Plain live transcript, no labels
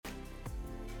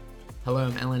Hello,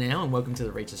 I'm Alan Au and welcome to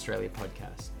the Reach Australia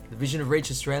podcast. The vision of Reach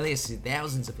Australia is to see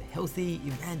thousands of healthy,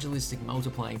 evangelistic,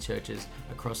 multiplying churches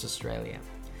across Australia.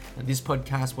 And this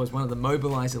podcast was one of the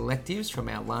mobilised electives from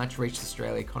our Large Reach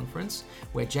Australia conference,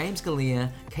 where James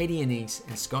Galea, Katie Anise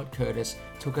and Scott Curtis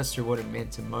took us through what it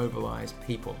meant to mobilise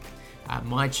people.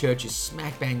 My church is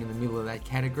smack bang in the middle of that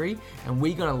category, and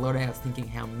we got a lot out thinking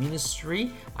how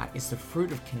ministry is the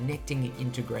fruit of connecting and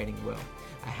integrating well.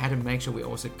 How to make sure we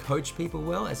also coach people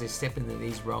well as they step into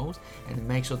these roles and to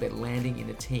make sure they're landing in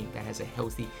a team that has a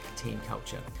healthy team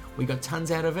culture. We got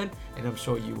tons out of it, and I'm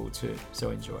sure you will too,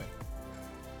 so enjoy.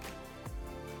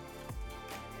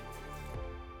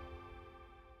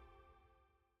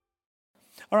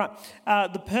 All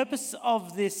right, the purpose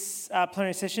of this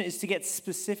plenary session is to get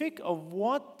specific of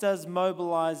what does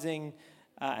mobilising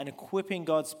and equipping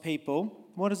God's people,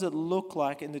 what does it look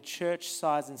like in the church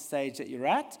size and stage that you're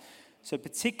at? So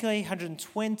particularly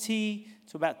 120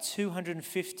 to about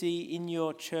 250 in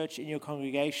your church, in your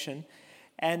congregation.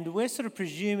 And we're sort of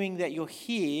presuming that you're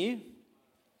here,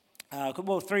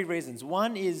 three reasons.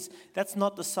 One is that's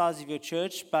not the size of your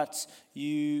church, but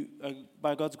you,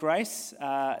 by God's grace,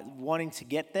 wanting to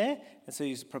get there, and so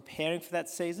you're preparing for that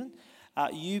season.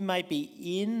 You may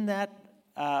be in that,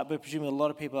 we're presuming a lot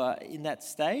of people are in that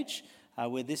stage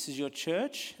where this is your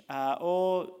church,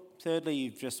 or thirdly,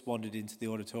 you've just wandered into the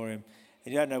auditorium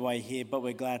and you don't know why you're here, but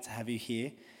we're glad to have you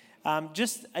here.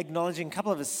 Just acknowledging a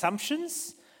couple of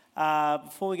assumptions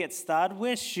before we get started.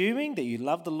 We're assuming that you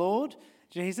love the Lord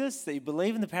Jesus, that you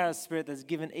believe in the power of the Spirit that's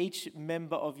given each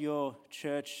member of your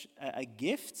church a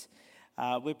gift.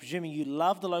 We're presuming you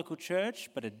love the local church,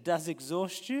 but it does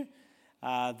exhaust you.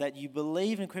 That you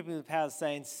believe in equipping the power of the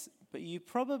saints, but you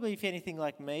probably, if anything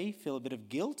like me, feel a bit of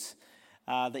guilt.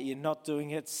 That you're not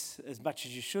doing it as much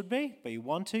as you should be, but you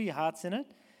want to, your heart's in it.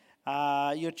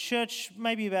 Your church,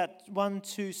 maybe about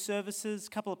 1-2 services, a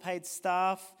couple of paid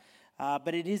staff,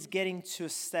 but it is getting to a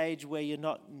stage where you're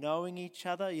not knowing each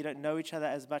other, you don't know each other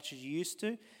as much as you used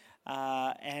to,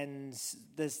 and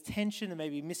there's tension and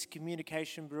maybe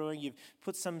miscommunication brewing. You've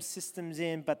put some systems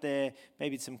in, but there may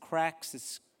be some cracks,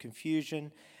 there's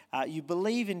confusion. You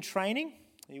believe in training,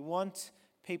 you want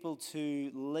people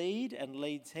to lead and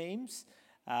lead teams,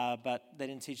 but they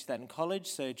didn't teach that in college,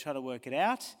 so you try to work it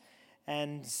out.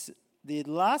 And the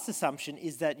last assumption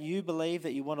is that you believe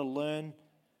that you want to learn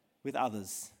with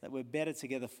others, that we're better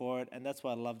together for it, and that's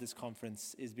why I love this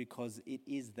conference, is because it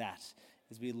is that,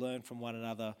 as we learn from one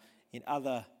another in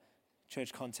other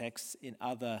church contexts, in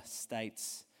other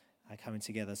states coming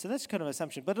together. So that's kind of an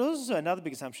assumption. But also another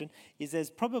big assumption is there's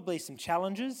probably some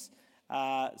challenges,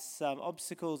 some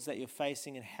obstacles that you're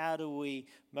facing, and how do we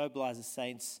mobilise the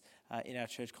saints in our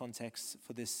church context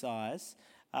for this size.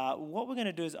 What we're going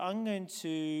to do is we're going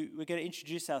to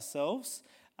introduce ourselves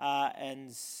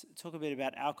and talk a bit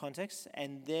about our context,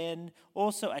 and then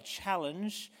also a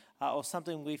challenge or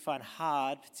something we find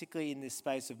hard, particularly in this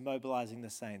space of mobilising the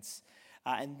saints.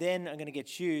 And then I'm going to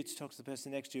get you to talk to the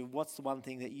person next to you. What's the one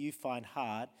thing that you find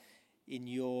hard in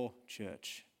your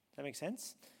church? Does that make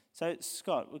sense? So,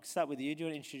 Scott, we'll start with you. Do you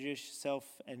want to introduce yourself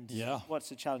and what's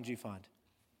the challenge you find?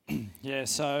 Yeah,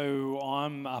 so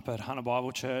I'm up at Hunter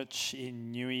Bible Church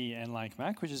in Newey and Lake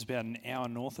Mac, which is about an hour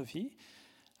north of here.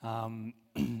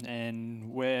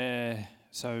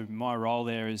 So my role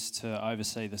there is to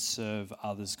oversee the serve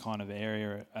others kind of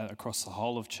area across the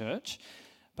whole of church.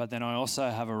 But then I also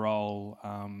have a role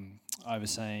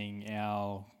overseeing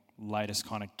our latest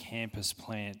kind of campus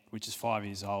plant, which is 5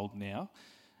 years old now.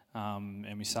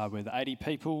 And we started with 80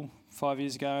 people 5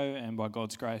 years ago, and by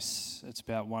God's grace, it's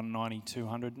about 190,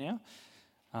 200 now.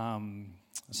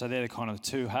 So they're the kind of the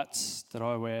two hats that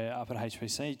I wear up at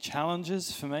HPC.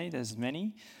 Challenges for me, there's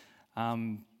many.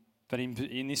 But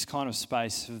in this kind of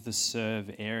space of the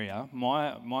serve area,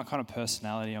 my kind of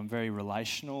personality, I'm very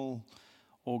relational,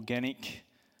 organic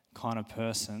kind of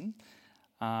person.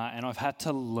 And I've had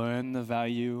to learn the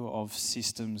value of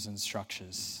systems and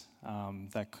structures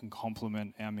that can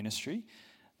complement our ministry.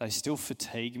 They still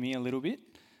fatigue me a little bit.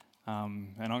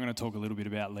 And I'm going to talk a little bit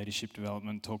about leadership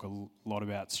development, talk a lot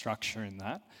about structure in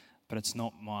that, but it's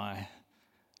not my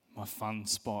fun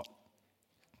spot.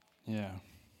 Yeah.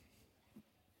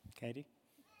 Katie?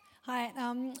 Hi,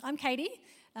 I'm Katie.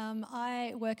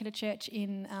 I work at a church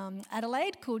in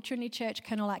Adelaide called Trinity Church,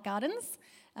 Colonelite Gardens.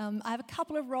 I have a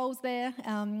couple of roles there.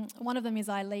 One of them is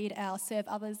I lead our Serve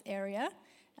Others area.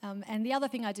 And the other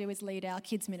thing I do is lead our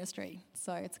kids ministry.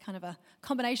 So it's kind of a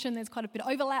combination. There's quite a bit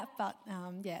of overlap, but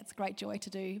it's a great joy to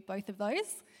do both of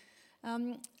those.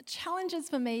 Challenges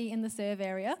for me in the serve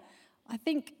area, I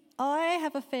think I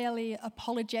have a fairly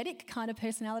apologetic kind of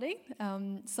personality.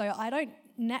 So I don't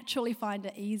naturally find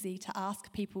it easy to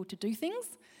ask people to do things.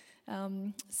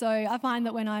 So I find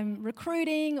that when I'm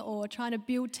recruiting or trying to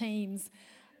build teams,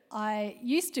 I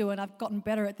used to, and I've gotten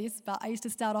better at this, but I used to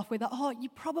start off with, oh, you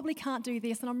probably can't do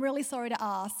this, and I'm really sorry to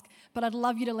ask, but I'd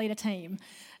love you to lead a team,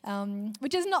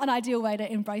 which is not an ideal way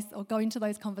to embrace or go into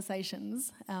those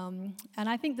conversations. And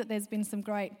I think that there's been some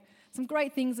great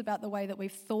things about the way that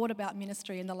we've thought about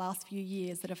ministry in the last few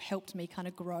years that have helped me kind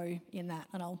of grow in that.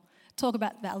 And I'll talk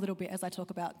about that a little bit as I talk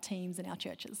about teams in our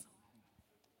churches.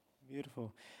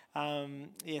 Beautiful.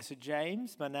 So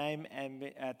James, my name, am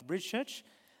at the Bridge Church.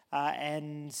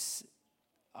 And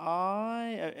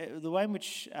the way in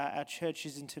which our church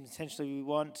is in terms of intentionally, we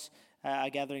want our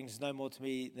gatherings no more to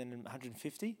be than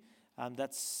 150.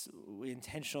 We're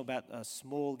intentional about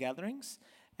small gatherings,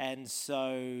 and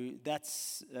so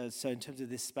that's so in terms of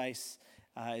this space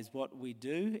is what we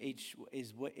do each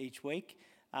week.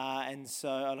 And so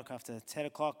I look after 10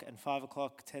 o'clock and 5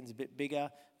 o'clock. 10's a bit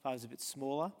bigger, 5's a bit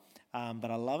smaller.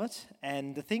 But I love it.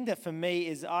 And the thing that for me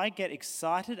is I get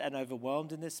excited and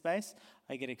overwhelmed in this space.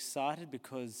 I get excited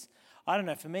because, I don't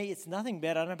know, for me it's nothing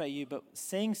better, I don't know about you, but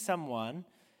seeing someone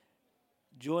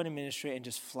join a ministry and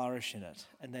just flourish in it,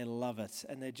 and they love it,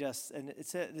 and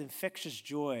it's an infectious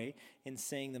joy in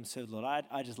seeing them serve the Lord.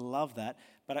 I just love that,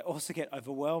 but I also get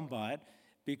overwhelmed by it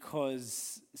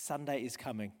because Sunday is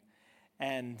coming.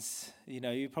 And,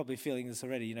 you're probably feeling this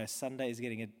already. Sunday is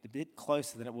getting a bit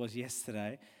closer than it was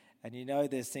yesterday. And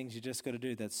there's things you just got to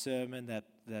do, that sermon,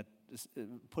 that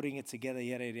putting it together,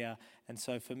 yada, yada. And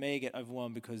so for me, I get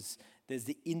overwhelmed because there's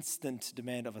the instant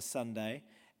demand of a Sunday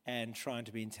and trying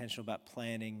to be intentional about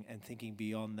planning and thinking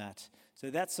beyond that.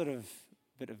 So that's sort of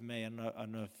a bit of me. I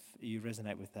don't know if you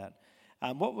resonate with that.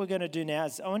 What we're going to do now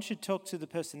is I want you to talk to the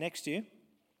person next to you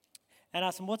and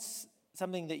ask them what's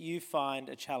something that you find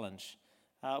a challenge.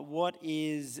 What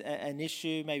is an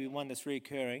issue, maybe one that's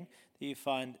recurring, that you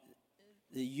find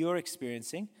that you're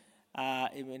experiencing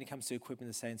when it comes to equipping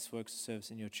the saints for works of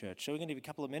service in your church. So we're going to give you a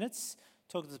couple of minutes.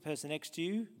 Talk to the person next to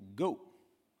you. Go.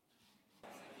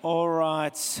 All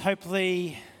right.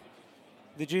 Hopefully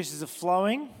the juices are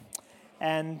flowing.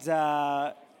 And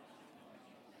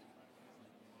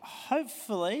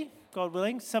hopefully, God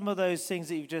willing, some of those things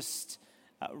that you've just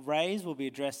raised will be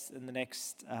addressed in the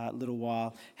next little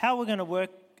while. How we're going to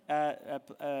work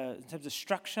in terms of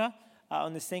structure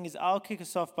on this thing is I'll kick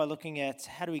us off by looking at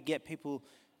how do we get people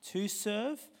to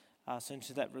serve, so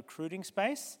into that recruiting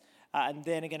space. And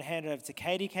then I'm going to hand it over to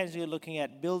Katie. Katie's going to be looking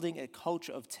at building a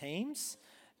culture of teams.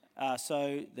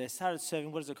 So they started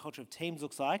serving, what does a culture of teams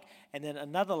looks like? And then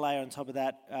another layer on top of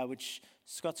that, which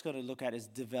Scott's going to look at, is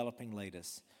developing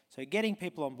leaders. So getting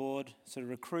people on board, sort of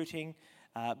recruiting,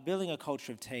 building a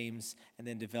culture of teams, and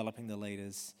then developing the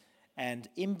leaders. And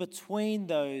in between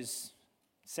those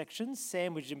sections,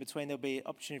 sandwiched in between, there'll be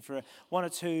opportunity for one or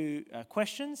two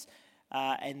questions,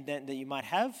 and then that you might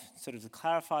have, sort of to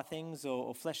clarify things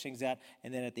or flesh things out.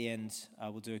 And then at the end,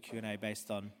 we'll do a Q&A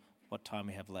based on what time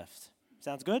we have left.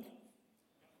 Sounds good?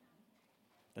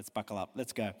 Let's buckle up.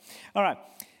 Let's go. All right.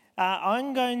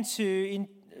 I'm going to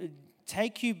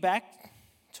take you back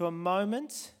to a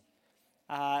moment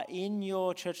in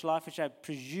your church life, which I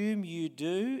presume you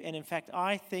do. And in fact,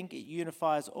 I think it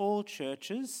unifies all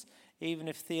churches, even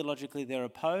if theologically they're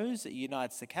opposed. It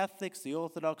unites the Catholics, the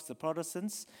Orthodox, the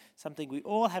Protestants. Something we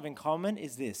all have in common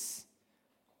is this: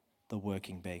 the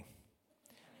working bee.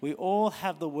 We all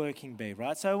have the working bee,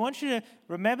 right? So I want you to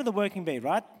remember the working bee,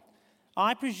 right?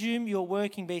 I presume your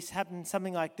working bees happened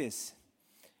something like this.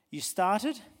 You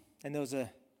started, and there was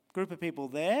a group of people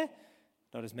there,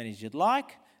 not as many as you'd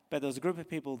like, but there was a group of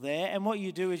people there, and what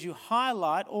you do is you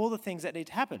highlight all the things that need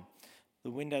to happen. The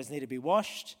windows need to be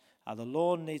washed, the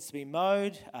lawn needs to be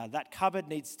mowed, that cupboard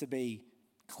needs to be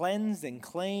cleansed and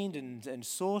cleaned and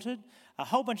sorted, a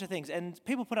whole bunch of things. And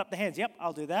people put up their hands. Yep,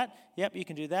 I'll do that. Yep, you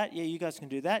can do that. Yeah, you guys can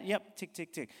do that. Yep, tick,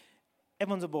 tick, tick.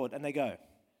 Everyone's aboard, and they go.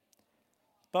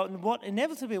 But what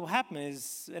inevitably will happen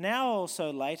is an hour or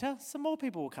so later, some more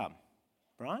people will come,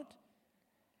 right?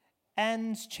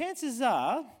 And chances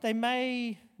are they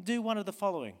may do one of the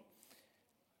following.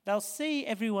 They'll see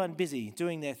everyone busy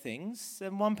doing their things,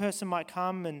 and one person might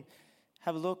come and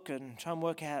have a look and try and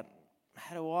work out,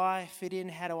 how do I fit in?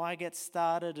 How do I get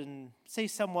started? And see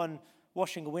someone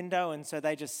washing a window, and so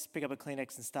they just pick up a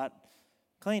Kleenex and start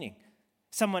cleaning.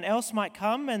 Someone else might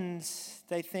come and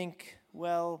they think,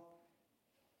 well,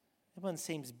 everyone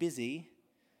seems busy.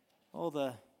 All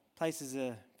the places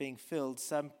are being filled,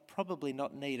 so I'm probably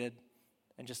not needed,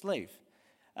 and just leave.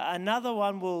 Another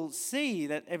one will see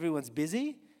that everyone's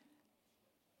busy,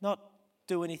 not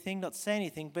do anything, not say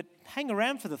anything, but hang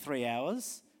around for the 3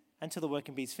 hours until the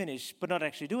working bee's finished, but not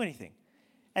actually do anything.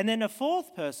 And then a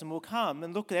fourth person will come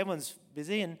and look, everyone's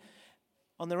busy, and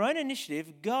on their own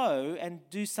initiative, go and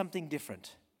do something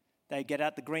different. They get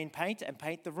out the green paint and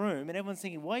paint the room, and everyone's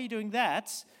thinking, why are you doing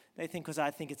that? They think, because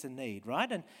I think it's a need,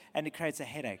 right? And it creates a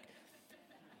headache.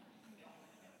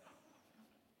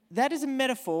 That is a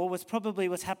metaphor was probably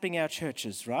what's happening in our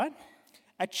churches, right?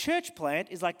 A church plant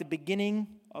is like the beginning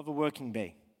of a working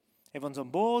bee. Everyone's on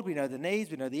board, we know the needs,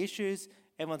 we know the issues,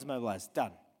 everyone's mobilized,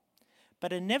 done.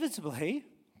 But inevitably,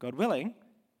 God willing,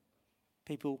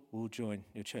 people will join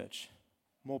your church.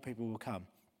 More people will come.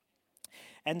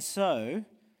 And so,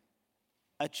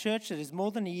 a church that is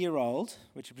more than a year old,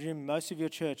 which I presume most of your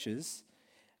churches,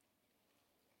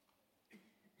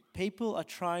 people are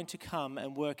trying to come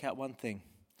and work out one thing.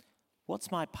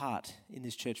 What's my part in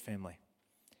this church family?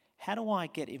 How do I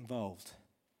get involved?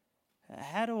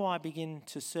 How do I begin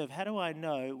to serve? How do I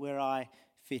know where I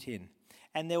fit in?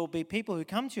 And there will be people who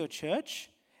come to your church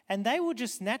and they will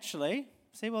just naturally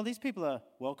see, well, these people are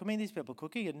welcoming, these people are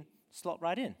cooking, and slot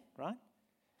right in, right?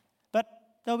 But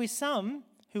there'll be some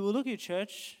who will look at your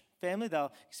church family,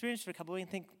 they'll experience it for a couple of weeks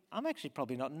and think, I'm actually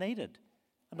probably not needed.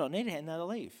 I'm not needed, and they'll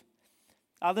leave.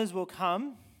 Others will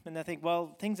come and they'll think,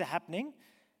 well, things are happening,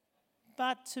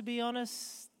 but to be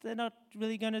honest, they're not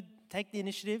really going to take the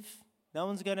initiative. No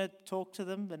one's going to talk to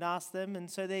them and ask them, and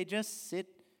so they just sit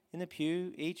in the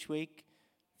pew each week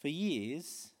for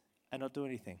years and not do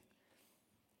anything.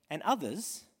 And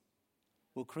others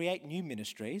will create new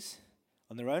ministries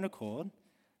on their own accord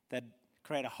that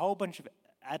create a whole bunch of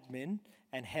admin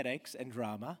and headaches and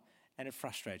drama, and it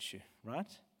frustrates you,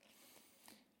 right?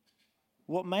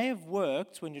 What may have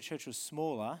worked when your church was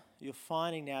smaller, you're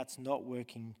finding now it's not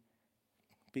working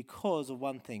because of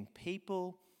one thing.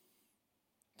 People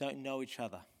don't know each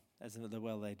other as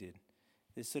well they did.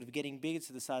 They're sort of getting bigger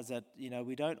to the size that,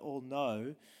 we don't all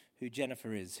know who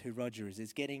Jennifer is, who Roger is.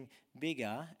 It's getting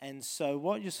bigger. And so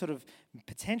what you're sort of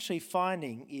potentially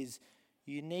finding is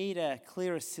you need a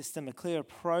clearer system, a clearer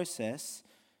process,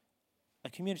 a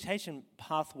communication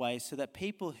pathway so that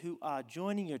people who are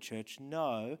joining your church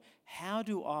know, how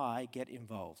do I get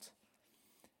involved?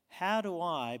 How do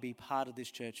I be part of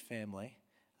this church family?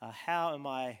 How am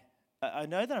I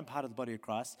know that I'm part of the body of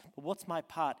Christ, but what's my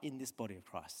part in this body of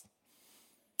Christ?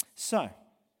 So,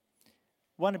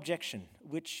 one objection,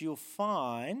 which you'll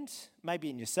find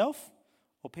maybe in yourself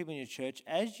or people in your church,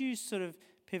 as you sort of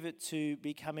pivot to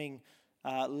becoming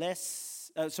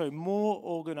more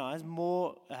organised,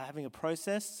 more having a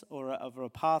process or a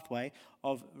pathway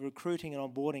of recruiting and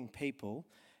onboarding people,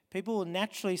 people will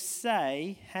naturally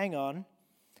say, hang on,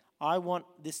 I want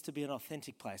this to be an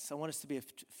authentic place. I want us to be a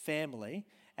family.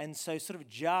 And so sort of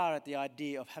jar at the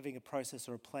idea of having a process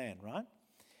or a plan, right?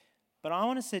 But I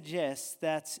want to suggest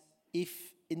that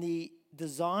if in the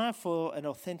desire for an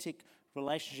authentic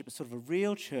relationship, sort of a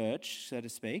real church, so to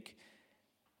speak,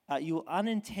 you will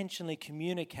unintentionally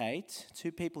communicate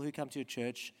to people who come to your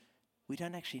church, we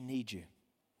don't actually need you.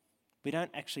 We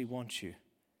don't actually want you.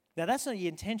 Now, that's not your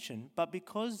intention, but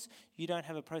because you don't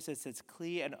have a process that's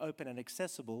clear and open and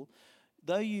accessible,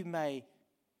 though you may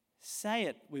say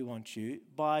it, we want you,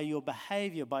 by your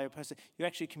behaviour, by your process, you're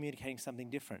actually communicating something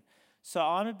different. So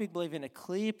I'm a big believer in a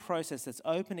clear process that's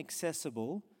open,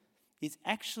 accessible, is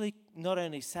actually not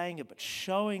only saying it, but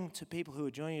showing to people who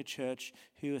are joining your church,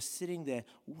 who are sitting there,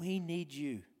 we need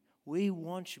you. We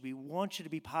want you. We want you to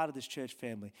be part of this church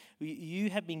family.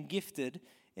 You have been gifted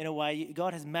in a way,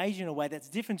 God has made you in a way that's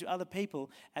different to other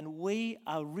people, and we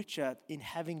are richer in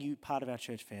having you part of our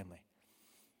church family.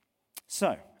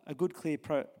 So, a good, clear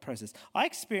process. I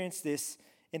experienced this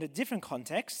in a different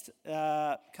context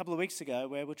a couple of weeks ago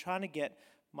where we're trying to get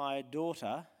my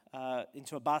daughter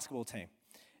into a basketball team.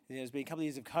 There's been a couple of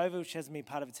years of COVID, which hasn't been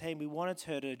part of a team. We wanted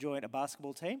her to join a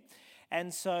basketball team.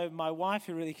 And so my wife,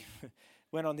 who really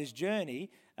went on this journey,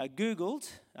 Googled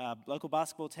local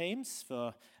basketball teams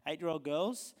for 8-year-old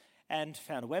girls and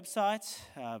found a website,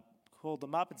 called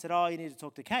them up and said, you need to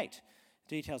talk to Kate.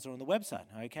 Details are on the website.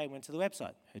 Okay, went to the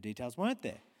website. Her details weren't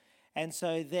there. And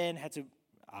so then had to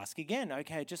ask again,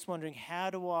 okay, just wondering, how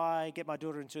do I get my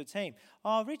daughter into a team?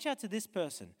 Reach out to this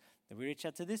person. Then we reached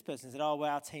out to this person and said,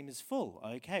 our team is full.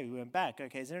 Okay, we went back.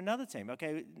 Okay, is there another team?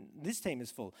 Okay, this team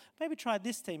is full. Maybe try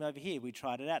this team over here. We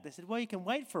tried it out. They said, you can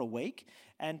wait for a week,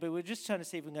 but we're just trying to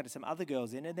see if we can get some other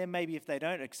girls in, and then maybe if they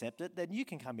don't accept it, then you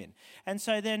can come in. And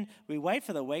so then we wait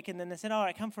for the week, and then they said, all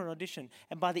right, come for an audition.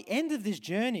 And by the end of this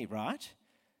journey, right,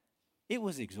 it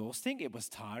was exhausting, it was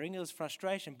tiring, it was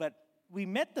frustration, but we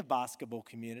met the basketball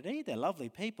community. They're lovely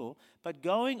people, but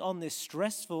going on this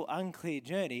stressful, unclear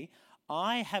journey,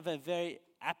 I have a very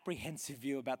apprehensive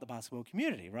view about the basketball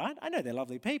community, right? I know they're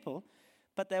lovely people,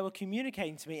 but they were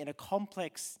communicating to me in a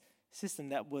complex system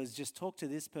that was just talk to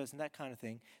this person, that kind of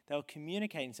thing. They were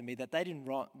communicating to me that they didn't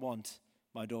want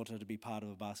my daughter to be part of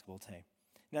a basketball team.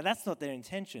 Now, that's not their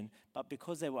intention, but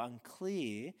because they were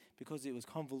unclear, because it was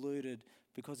convoluted,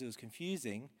 because it was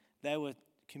confusing, they were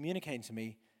communicating to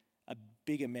me a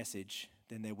bigger message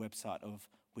than their website of,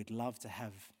 we'd love to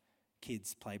have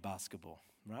kids play basketball,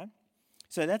 right?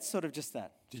 So that's sort of just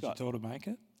that. Did your daughter make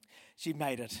it? She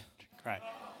made it. Great.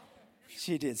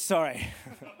 She did, sorry.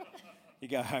 You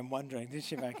go home wondering, did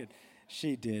she make it?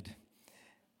 She did.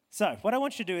 So what I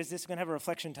want you to do is this, we're going to have a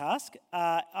reflection task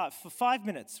for 5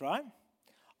 minutes, right?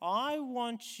 I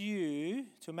want you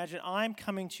to imagine I'm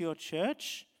coming to your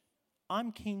church.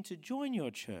 I'm keen to join your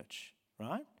church,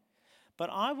 right? But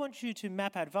I want you to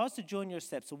map out, if I was to join your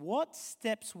steps, what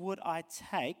steps would I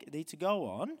need to go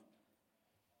on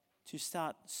to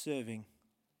start serving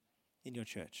in your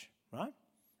church, right?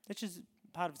 That's just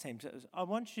part of a team. So I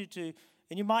want you to,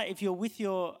 and you might, if you're with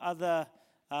your other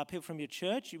people from your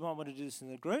church, you might want to do this in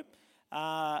the group.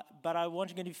 But I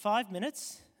want you to do 5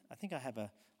 minutes. I think I've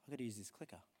got to use this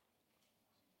clicker.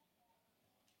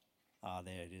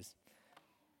 There it is.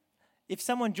 If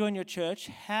someone joined your church,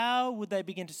 how would they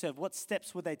begin to serve? What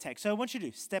steps would they take? So I want you to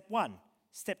do step 1,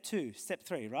 step 2, step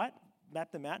 3, right?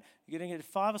 Map them out. You're going to get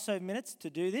 5 or so minutes to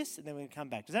do this, and then we're going to come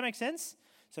back. Does that make sense?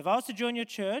 So if I was to join your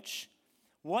church,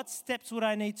 what steps would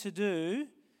I need to do?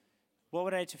 What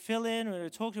would I need to fill in? What would I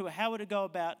talk to? How would it go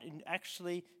about in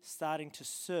actually starting to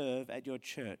serve at your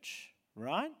church?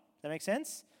 Right? That make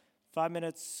sense? 5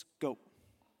 minutes, go.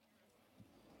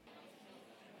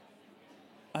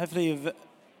 Hopefully you've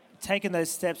taken those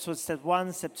steps. What's step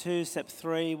 1, step 2, step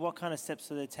 3? What kind of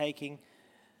steps are they taking,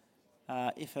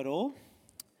 if at all?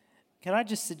 Can I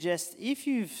just suggest, if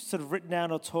you've sort of written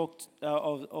down or talked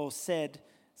or said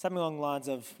something along the lines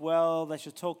of, well, they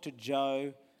should talk to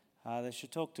Joe, they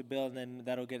should talk to Bill, and then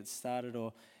that'll get it started,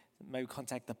 or maybe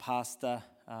contact the pastor,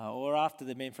 or after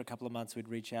they've been for a couple of months, we'd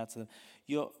reach out to them.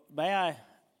 May I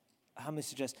humbly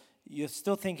suggest, you're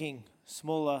still thinking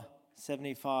smaller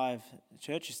 75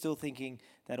 church, you're still thinking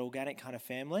that organic kind of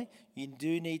family. You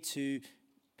do need to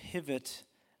pivot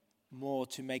more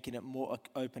to making it more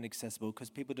open, accessible, because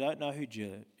people don't know who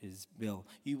Joe is, Bill.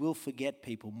 You will forget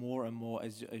people more and more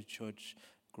as a church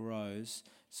grows.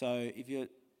 So if you're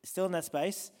still in that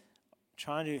space,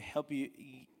 trying to help you,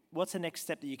 what's the next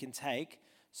step that you can take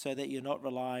so that you're not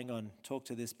relying on talk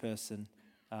to this person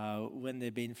when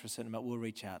they've been for a certain amount, we'll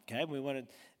reach out, okay?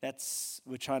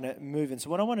 We're trying to move in. So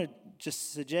what I want to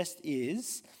just suggest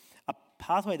is a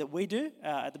pathway that we do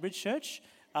at the Bridge Church.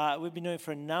 We've been doing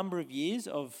for a number of years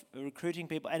of recruiting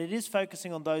people, and it is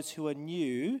focusing on those who are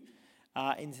new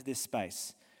into this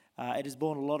space. It has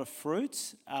borne a lot of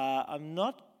fruit. I'm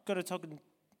not going to talk,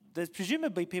 there's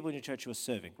presumably people in your church who are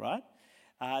serving, right?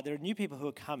 There are new people who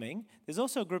are coming. There's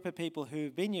also a group of people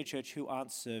who've been in your church who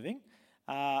aren't serving.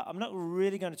 I'm not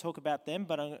really going to talk about them,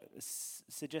 but I'm going to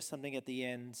suggest something at the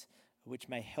end which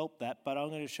may help that. But I'm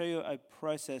going to show you a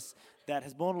process that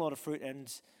has borne a lot of fruit and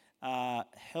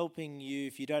helping you,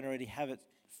 if you don't already have it,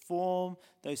 form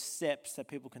those steps that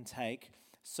people can take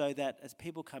so that as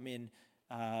people come in,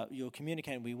 you're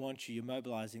communicating, we want you, you're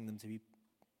mobilizing them to be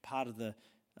part of the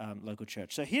local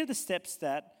church. So here are the steps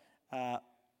that, there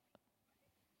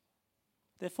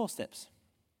are 4 steps.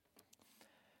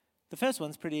 The first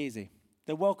one's pretty easy.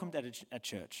 They're welcomed at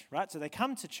church, right? So they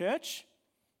come to church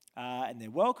and they're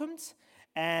welcomed.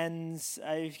 And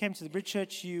if you came to the Bridge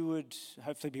Church, you would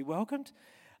hopefully be welcomed.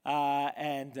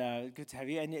 And good to have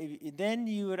you. And then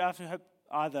you would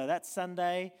either that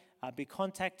Sunday be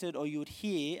contacted, or you would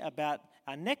hear about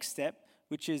our next step,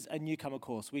 which is a newcomer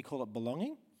course. We call it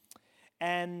Belonging.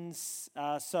 And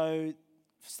so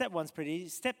step 1's pretty easy.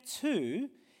 Step 2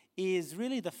 is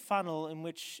really the funnel in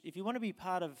which, if you want to be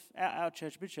part of our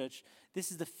church, Bridge Church, this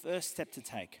is the first step to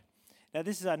take. Now,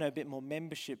 this is, I know, a bit more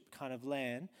membership kind of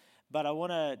land, but I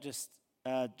want to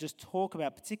just talk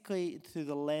about, particularly through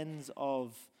the lens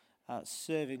of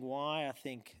serving, why I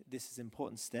think this is an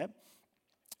important step.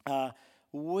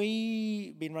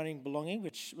 We've been running Belonging,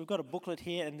 which we've got a booklet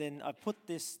here, and then I put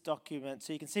this document,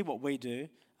 so you can see what we do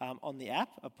on the app.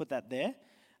 I put that there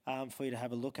for you to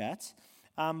have a look at.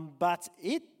 But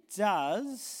it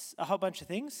does a whole bunch of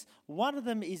things. One of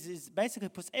them is basically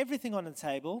puts everything on the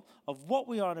table of what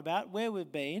we are on about, where we've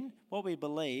been, what we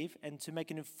believe, and to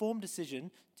make an informed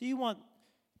decision. Do you want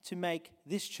to make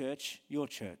this church your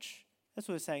church? That's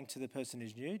what we're saying to the person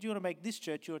who's new. Do you want to make this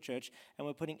church your church? And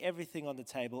we're putting everything on the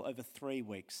table over 3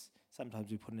 weeks.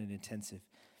 Sometimes we put in an intensive.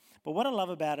 But what I love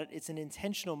about it, it's an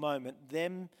intentional moment.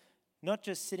 Them not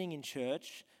just sitting in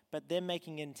church, but them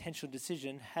making an intentional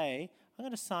decision, hey, I'm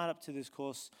going to sign up to this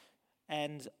course,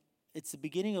 and it's the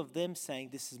beginning of them saying,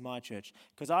 this is my church.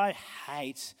 Because I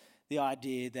hate the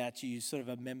idea that you sort of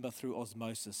a member through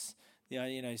osmosis.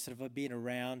 Sort of being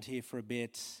around here for a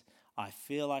bit. I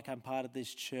feel like I'm part of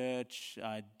this church.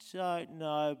 I don't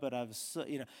know, but No.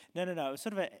 It's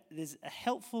sort of there's a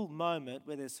helpful moment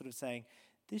where they're sort of saying,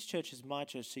 this church is my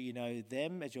church, so you know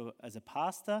them as a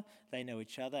pastor, they know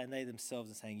each other, and they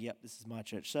themselves are saying, yep, this is my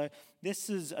church. So this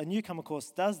is a newcomer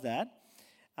course does that.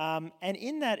 And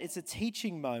in that, it's a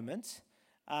teaching moment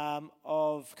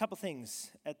of a couple of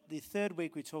things. At the third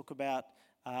week, we talk about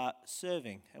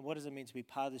serving and what does it mean to be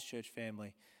part of this church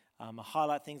family. I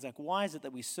highlight things like, why is it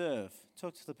that we serve?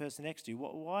 Talk to the person next to you.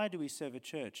 Why do we serve a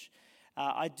church?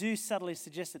 I do subtly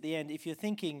suggest at the end, if you're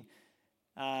thinking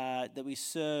that we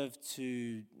serve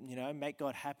to, make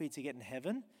God happy to get in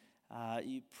heaven,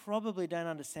 you probably don't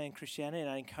understand Christianity, and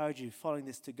I encourage you, following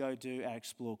this, to go do our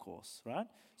Explore course, right?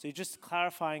 So you're just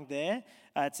clarifying there.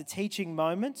 It's a teaching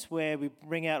moment where we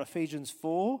bring out Ephesians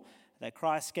 4, that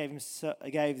Christ gave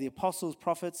the apostles,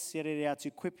 prophets, to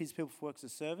equip his people for works of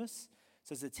service.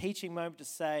 So it's a teaching moment to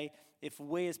say, if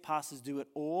we as pastors do it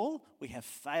all, we have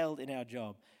failed in our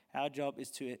job. Our job is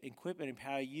to equip and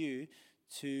empower you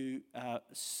to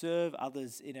serve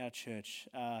others in our church,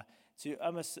 to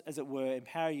almost, as it were,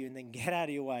 empower you and then get out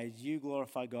of your way as you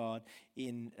glorify God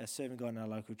in serving God in our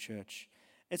local church.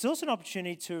 It's also an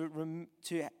opportunity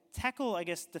to tackle,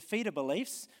 defeater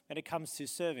beliefs when it comes to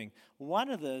serving. One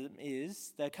of them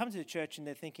is they come to the church and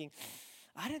they're thinking,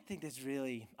 I don't think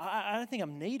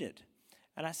I'm needed.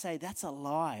 And I say, that's a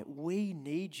lie. We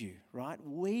need you, right?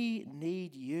 We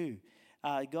need you.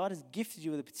 God has gifted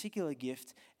you with a particular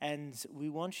gift, and we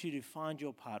want you to find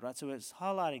your part, right? So it's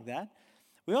highlighting that.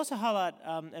 We also highlight,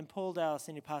 and Paul Dale,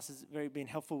 senior pastor, has been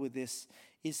helpful with this,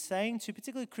 is saying to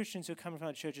particularly Christians who are coming from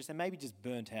the churches, they may be just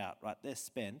burnt out, right? They're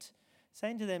spent.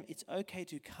 Saying to them, it's okay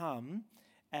to come,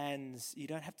 and you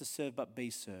don't have to serve but be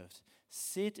served.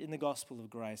 Sit in the gospel of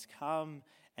grace. Come,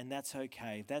 and that's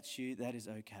okay. If that's you, that is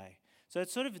okay. So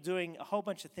it's sort of doing a whole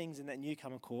bunch of things in that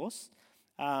newcomer course.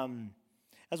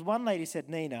 As one lady said,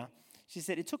 Nina, she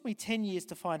said, it took me 10 years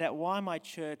to find out why my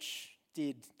church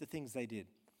did the things they did.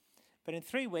 But in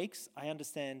 3 weeks, I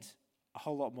understand a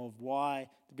whole lot more of why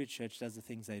the Bridge Church does the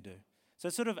things they do. So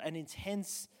it's sort of an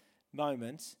intense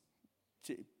moment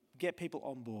to get people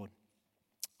on board,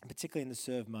 particularly in the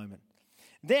serve moment.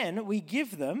 Then we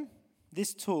give them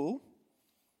this tool,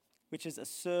 which is a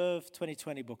Serve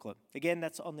 2020 booklet. Again,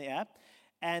 that's on the app.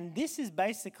 And this is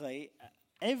basically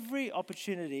every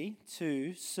opportunity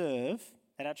to serve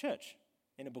at our church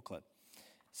in a booklet.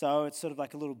 So it's sort of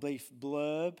like a little brief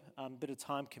blurb, bit of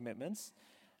time commitments.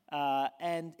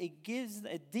 And it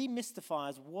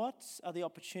demystifies what are the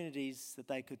opportunities that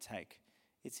they could take.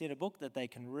 It's in a book that they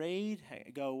can read,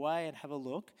 go away and have a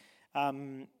look.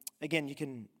 Again, you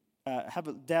can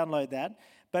download that.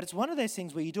 But it's one of those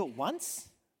things where you do it once,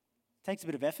 takes a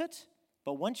bit of effort,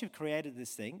 but once you've created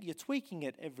this thing, you're tweaking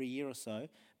it every year or so,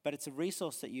 but it's a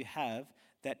resource that you have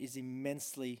that is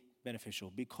immensely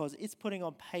beneficial because it's putting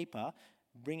on paper,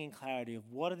 bringing clarity of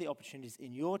what are the opportunities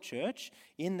in your church,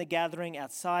 in the gathering,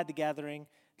 outside the gathering,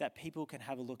 that people can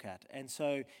have a look at. And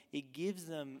so it gives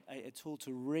them a tool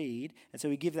to read, and so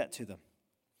we give that to them.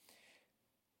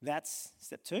 That's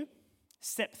step 2.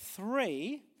 Step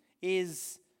 3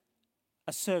 is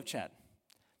a serve chat.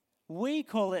 We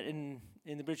call it in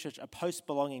the British Church a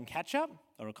post-belonging catch-up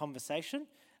or a conversation.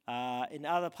 In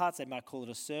other parts, they might call it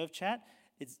a serve chat.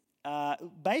 It's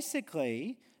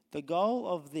basically the goal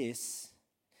of this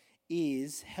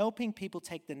is helping people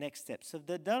take the next step. So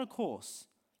they've done a course,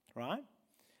 right?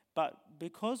 But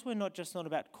because we're not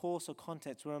about course or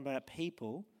context, we're about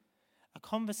people, a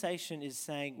conversation is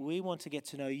saying, we want to get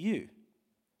to know you,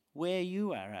 where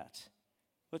you are at.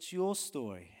 What's your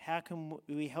story? How can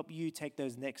we help you take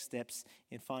those next steps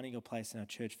in finding your place in our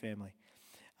church family?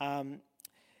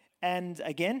 And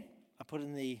again, I put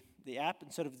in the app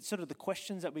and sort of the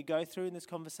questions that we go through in this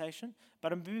conversation.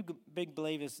 But I'm a big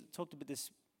believer, talked about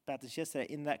this yesterday,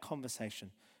 in that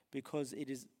conversation, because it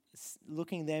is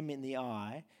looking them in the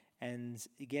eye and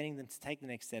getting them to take the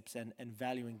next steps and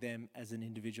valuing them as an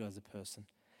individual, as a person.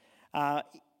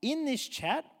 In this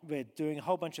chat, we're doing a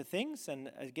whole bunch of things,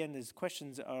 and again, there's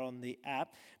questions that are on the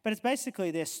app, but it's basically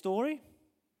their story,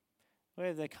 where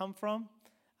have they come from,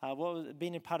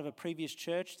 being a part of a previous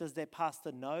church, does their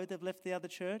pastor know they've left the other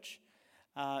church,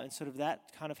 and sort of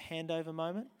that kind of handover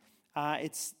moment. I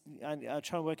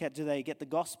try to work out, do they get the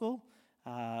gospel?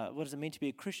 What does it mean to be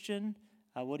a Christian?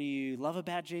 What do you love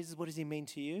about Jesus? What does he mean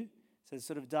to you? So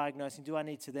sort of diagnosing, do I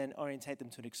need to then orientate them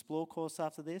to an Explore course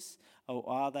after this? Or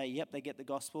are they, yep, they get the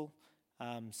gospel.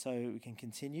 so we can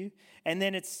continue. And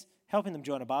then it's helping them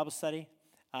join a Bible study,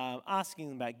 asking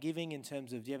them about giving in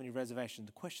terms of, do you have any reservations,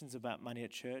 the questions about money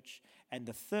at church, and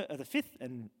the fifth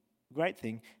and great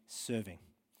thing, serving.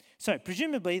 So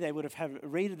presumably they would have had a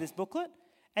read of this booklet,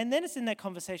 and then it's in that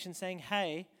conversation saying,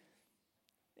 hey,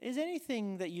 is there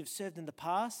anything that you've served in the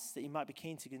past that you might be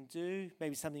keen to do,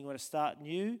 maybe something you want to start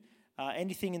new,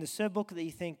 anything in the serve booklet that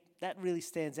you think that really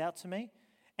stands out to me?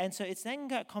 And so it's then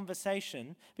that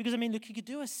conversation, because, I mean, look, you could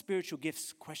do a spiritual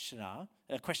gifts questionnaire,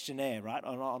 right,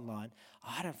 online.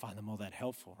 I don't find them all that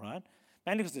helpful, right?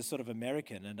 Mainly because they're sort of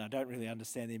American, and I don't really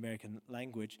understand the American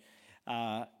language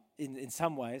in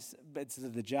some ways, but it's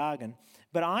the jargon.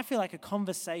 But I feel like a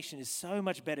conversation is so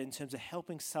much better in terms of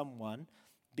helping someone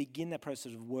begin that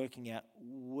process of working out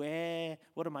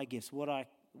what are my gifts,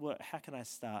 how can I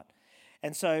start?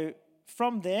 And so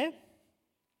from there,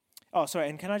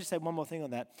 and can I just say one more thing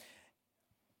on that?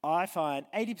 I find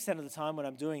 80% of the time when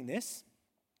I'm doing this,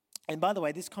 and by the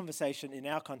way, this conversation in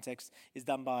our context is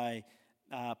done by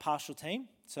pastoral team,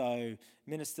 so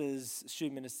ministers,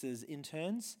 student ministers,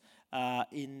 interns.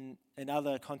 In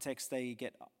other contexts, they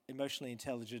get emotionally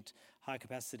intelligent,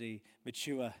 high-capacity,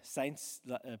 mature saints,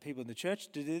 people in the church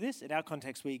to do this. In our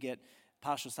context, we get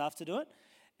pastoral staff to do it.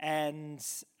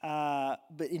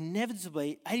 But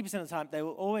inevitably, 80% of the time, they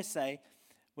will always say,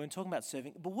 when talking about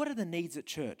serving, but what are the needs at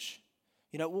church?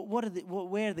 You know,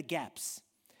 where are the gaps?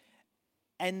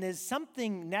 And there's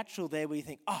something natural there where you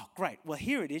think, oh, great, well,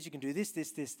 here it is. You can do this,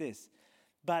 this, this, this.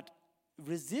 But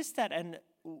resist that and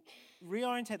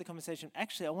reorientate the conversation.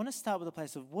 Actually, I want to start with a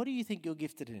place of what do you think you're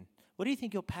gifted in? What do you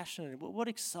think you're passionate in? What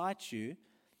excites you?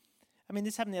 I mean,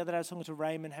 this happened the other day. I was talking to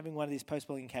Raymond, having one of these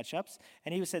post-bowling catch-ups,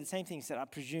 and he said the same thing. He said, I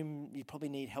presume you probably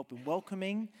need help in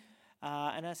welcoming.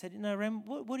 And I said, no, Ram,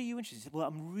 what are you interested in? He said, well,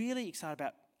 I'm really excited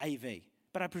about AV,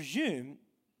 but I presume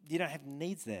you don't have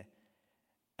needs there.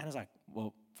 And I was like,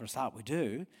 well, for a start, we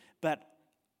do. But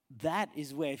that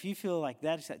is where, if you feel like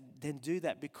that, then do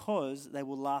that, because they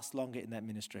will last longer in that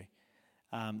ministry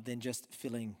than just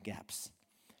filling gaps.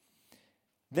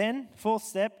 Then, fourth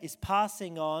step is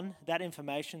passing on that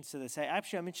information. So they say,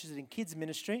 actually, I'm interested in kids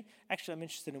ministry. Actually, I'm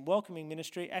interested in welcoming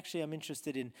ministry. Actually, I'm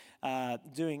interested in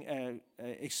doing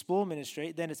explore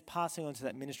ministry. Then it's passing on to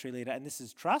that ministry leader. And this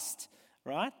is trust,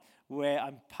 right? Where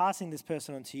I'm passing this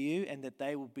person on to you, and that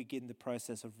they will begin the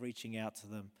process of reaching out to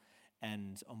them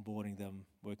and onboarding them,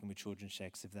 working with children's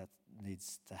checks if that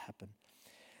needs to happen.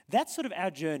 That's sort of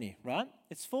our journey, right?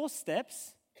 It's 4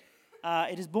 steps.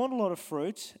 It has borne a lot of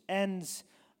fruit, and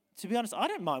to be honest, I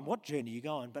don't mind what journey you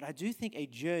go on, but I do think a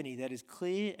journey that is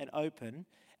clear and open,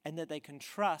 and that they can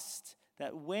trust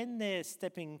that when they're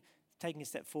taking a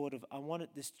step forward of, I want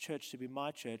this church to be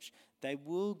my church, they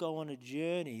will go on a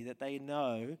journey that they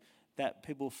know that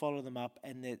people will follow them up,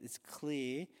 and that it's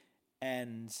clear,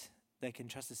 and they can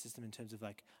trust the system in terms of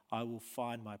like, I will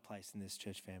find my place in this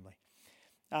church family.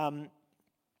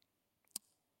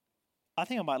 I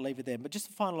think I might leave it there, but just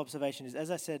a final observation is, as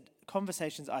I said,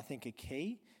 conversations I think are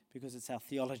key, because it's our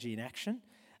theology in action.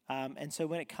 And so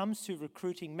when it comes to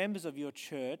recruiting members of your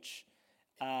church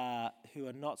who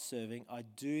are not serving, I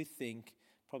do think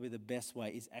probably the best way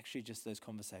is actually just those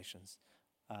conversations.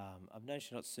 I've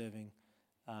noticed you're not serving.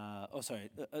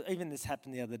 Even this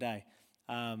happened the other day.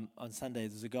 On Sunday,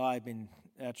 there's a guy who'd been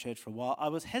at our church for a while. I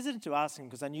was hesitant to ask him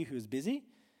because I knew he was busy.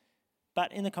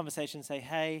 But in the conversation, say,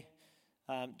 hey,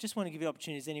 just want to give you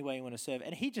opportunities any way you want to serve.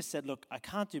 And he just said, look, I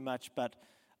can't do much, but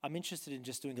I'm interested in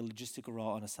just doing a logistical role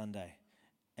on a Sunday.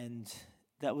 And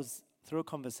that was through a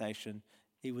conversation.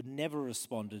 He would never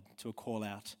responded to a call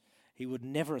out. He would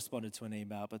never responded to an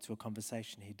email, but to a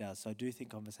conversation he does. So I do think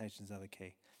conversations are the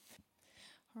key.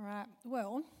 All right.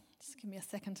 Well, just give me a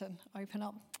second to open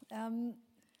up.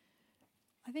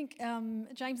 I think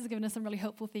James has given us some really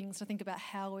helpful things to think about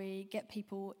how we get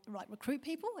people, recruit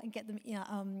people and get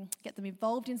them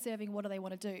involved in serving. What do they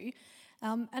want to do?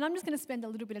 And I'm just going to spend a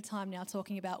little bit of time now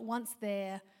talking about once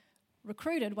they're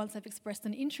recruited, once they've expressed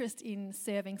an interest in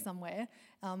serving somewhere,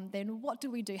 then what do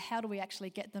we do? How do we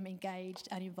actually get them engaged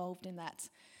and involved in that?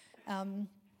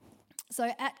 So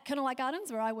at Colonel Light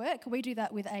Gardens, where I work, we do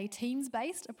that with a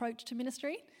teams-based approach to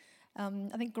ministry.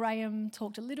 I think Graham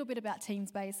talked a little bit about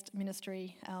teams-based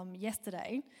ministry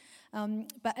yesterday.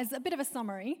 But as a bit of a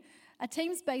summary, a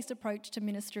teams-based approach to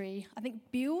ministry, I think,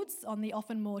 builds on the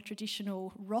often more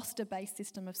traditional roster-based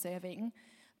system of serving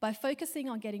by focusing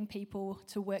on getting people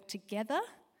to work together,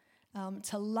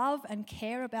 to love and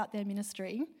care about their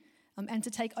ministry, and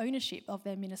to take ownership of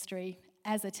their ministry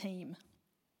as a team.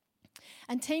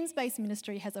 And teams-based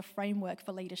ministry has a framework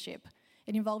for leadership.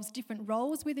 It involves different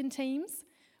roles within teams,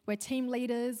 where team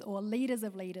leaders or leaders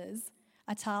of leaders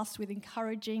are tasked with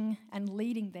encouraging and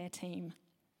leading their team.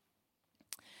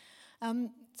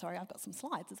 Sorry, I've got some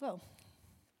slides as well.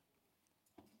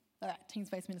 All right,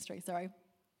 teams-based ministry, sorry.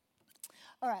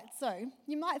 All right, so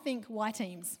you might think, why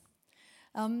teams?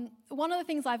 One of the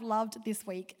things I've loved this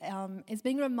week is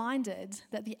being reminded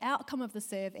that the outcome of the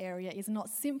serve area is not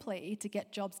simply to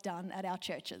get jobs done at our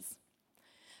churches,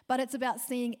 but it's about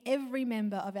seeing every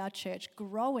member of our church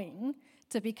growing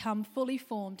to become fully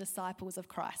formed disciples of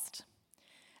Christ.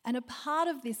 And a part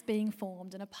of this being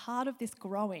formed and a part of this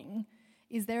growing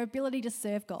is their ability to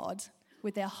serve God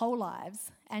with their whole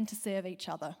lives and to serve each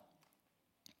other.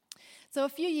 So a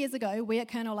few years ago, we at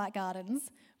Colonel Light Gardens,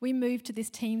 we moved to this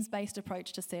teams-based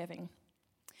approach to serving.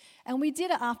 And we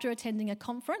did it after attending a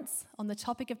conference on the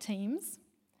topic of teams.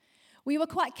 We were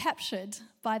quite captured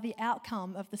by the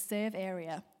outcome of the serve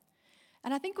area.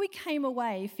 And I think we came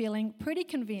away feeling pretty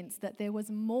convinced that there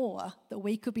was more that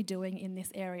we could be doing in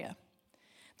this area.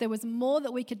 There was more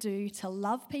that we could do to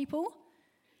love people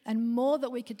and more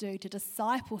that we could do to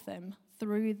disciple them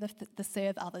through the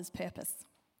serve others purpose.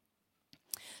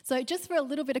 So just for a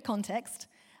little bit of context,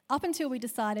 up until we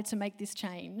decided to make this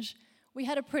change, we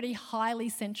had a pretty highly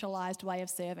centralised way of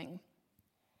serving.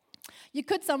 You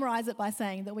could summarise it by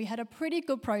saying that we had a pretty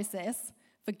good process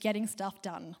for getting stuff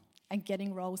done and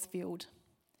getting roles filled.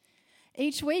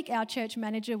 Each week, our church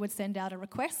manager would send out a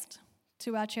request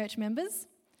to our church members,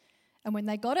 and when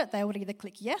they got it, they would either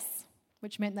click yes,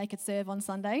 which meant they could serve on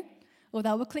Sunday, or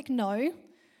they would click no,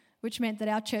 which meant that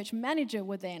our church manager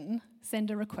would then send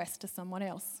a request to someone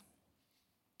else.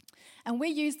 And we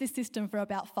used this system for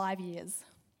about 5 years.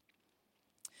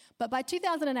 But by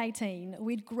 2018,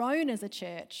 we'd grown as a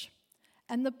church,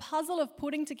 and the puzzle of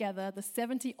putting together the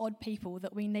 70-odd people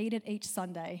that we needed each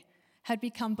Sunday had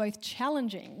become both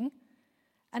challenging,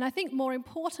 and I think more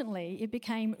importantly, it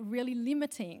became really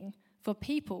limiting for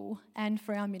people and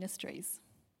for our ministries.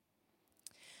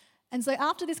 And so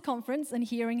after this conference and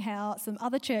hearing how some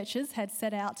other churches had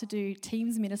set out to do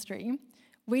teams ministry,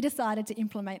 we decided to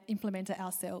implement it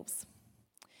ourselves.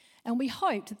 And we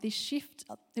hoped that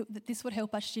this would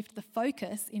help us shift the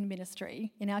focus in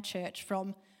ministry in our church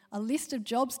from a list of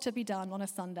jobs to be done on a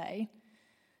Sunday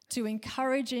to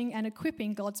encouraging and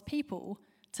equipping God's people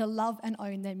to love and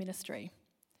own their ministry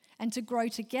and to grow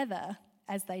together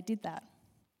as they did that.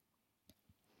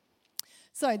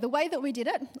 So the way that we did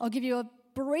it, I'll give you a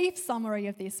brief summary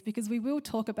of this because we will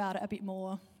talk about it a bit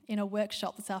more in a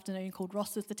workshop this afternoon called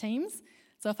Rosters to Teams.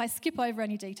 So if I skip over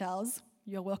any details,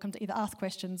 you're welcome to either ask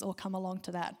questions or come along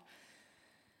to that.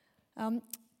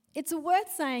 It's worth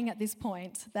saying at this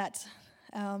point that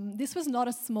this was not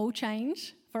a small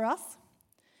change for us.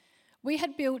 We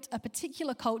had built a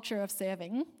particular culture of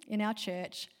serving in our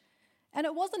church, and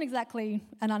it wasn't exactly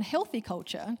an unhealthy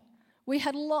culture. We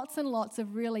had lots and lots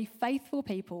of really faithful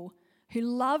people who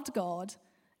loved God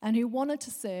and who wanted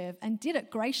to serve and did it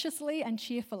graciously and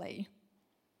cheerfully.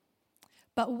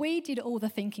 But we did all the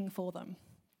thinking for them.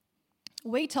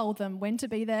 We told them when to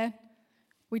be there,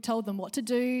 we told them what to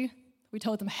do, we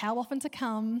told them how often to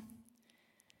come.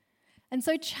 And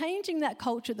so changing that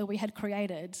culture that we had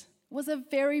created was a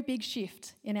very big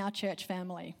shift in our church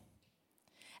family.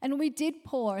 And we did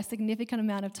pour a significant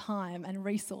amount of time and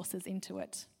resources into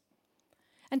it.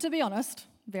 And to be honest,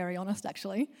 very honest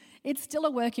actually, it's still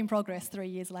a work in progress 3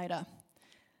 years later.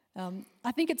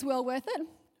 I think it's well worth it,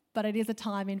 but it is a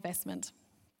time investment.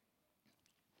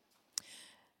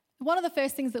 One of the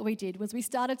first things that we did was we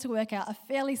started to work out a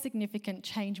fairly significant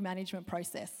change management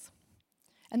process.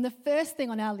 And the first thing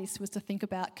on our list was to think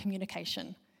about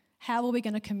communication. How are we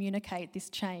going to communicate this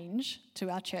change to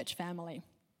our church family?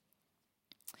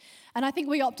 And I think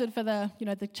we opted for the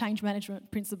change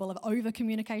management principle of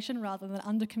over-communication rather than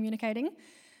under-communicating.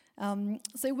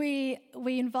 So we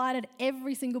invited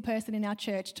every single person in our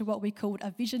church to what we called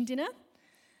a vision dinner.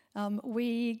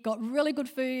 We got really good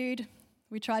food.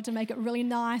 We tried to make it really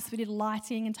nice. We did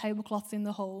lighting and tablecloths in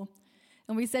the hall.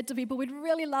 And we said to people, we'd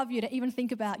really love you to even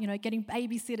think about, getting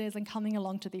babysitters and coming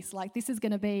along to this. Like, this is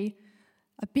going to be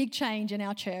a big change in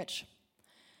our church.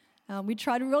 We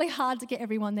tried really hard to get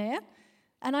everyone there.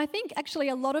 And I think actually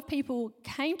a lot of people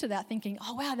came to that thinking,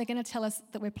 oh, wow, they're going to tell us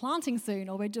that we're planting soon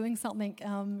or we're doing something,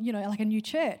 like a new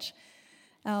church.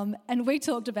 And we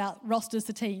talked about rosters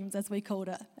to teams, as we called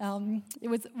it.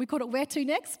 We called it Where to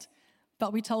Next,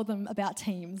 but we told them about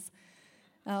teams,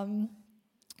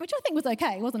 which I think was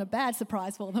okay. It wasn't a bad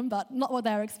surprise for them, but not what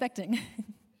they were expecting.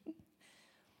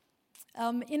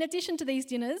 In addition to these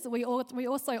dinners, we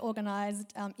also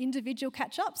organised individual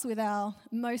catch-ups with our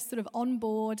most sort of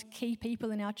on-board key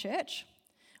people in our church.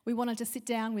 We wanted to sit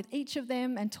down with each of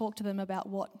them and talk to them about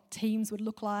what teams would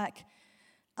look like,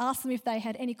 asked them if they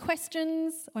had any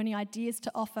questions or any ideas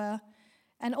to offer,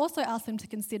 and also asked them to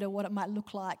consider what it might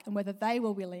look like and whether they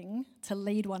were willing to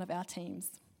lead one of our teams.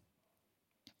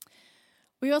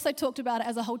 We also talked about it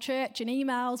as a whole church in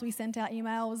emails. We sent out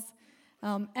emails.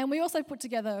 And we also put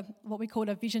together what we called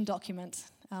a vision document,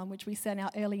 which we sent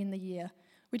out early in the year,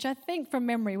 which I think from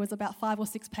memory was about 5 or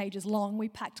 6 pages long. We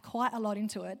packed quite a lot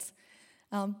into it.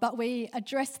 But we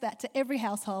addressed that to every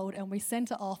household and we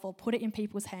sent it off or put it in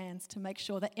people's hands to make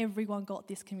sure that everyone got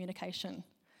this communication.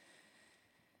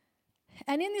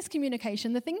 And in this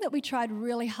communication, the thing that we tried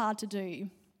really hard to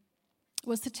do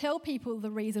was to tell people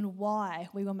the reason why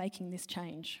we were making this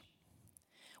change.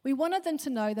 We wanted them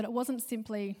to know that it wasn't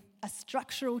simply a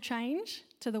structural change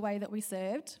to the way that we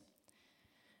served,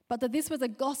 but that this was a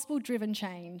gospel-driven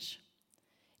change.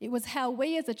 It was how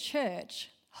we as a church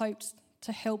hoped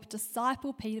to help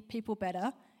disciple people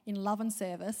better in love and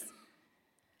service,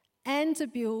 and to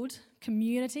build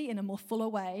community in a more fuller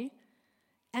way,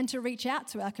 and to reach out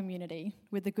to our community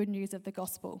with the good news of the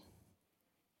gospel.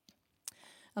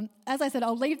 As I said,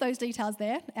 I'll leave those details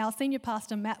there. Our senior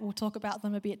pastor, Matt, will talk about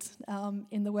them a bit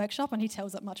in the workshop, and he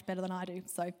tells it much better than I do,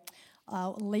 so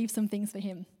I'll leave some things for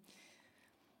him.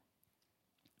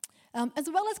 As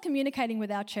well as communicating with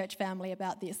our church family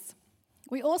about this,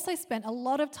 we also spent a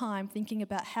lot of time thinking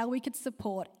about how we could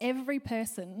support every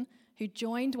person who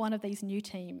joined one of these new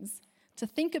teams to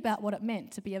think about what it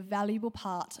meant to be a valuable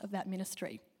part of that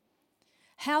ministry.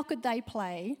 How could they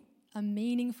play a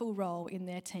meaningful role in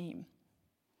their team?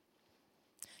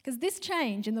 Because this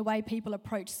change in the way people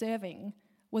approach serving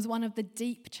was one of the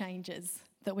deep changes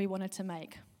that we wanted to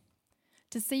make.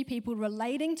 To see people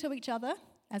relating to each other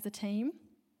as a team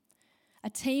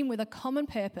with a common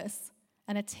purpose,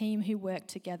 and a team who work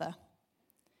together.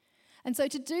 And so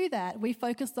to do that, we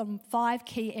focused on 5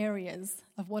 key areas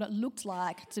of what it looked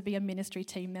like to be a ministry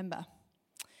team member.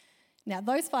 Now,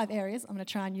 those 5 areas, I'm going to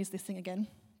try and use this thing again.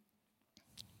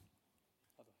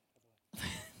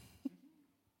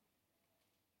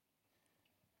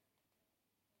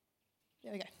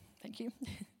 There we go. Thank you.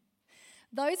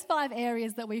 Those 5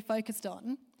 areas that we focused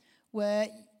on were,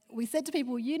 we said to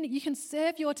people, you can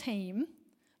serve your team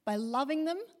by loving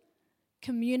them,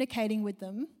 communicating with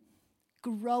them,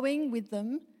 growing with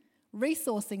them,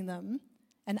 resourcing them,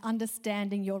 and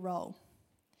understanding your role.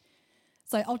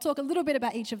 So I'll talk a little bit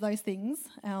about each of those things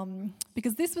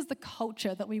because this was the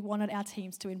culture that we wanted our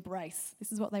teams to embrace.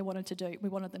 This is what they wanted to do. We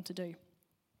wanted them to do.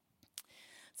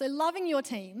 So loving your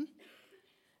team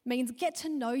means get to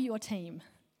know your team,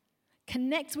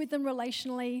 connect with them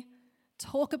relationally,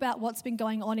 talk about what's been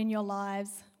going on in your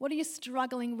lives. What are you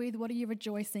struggling with? What are you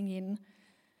rejoicing in?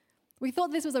 We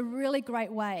thought this was a really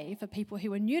great way for people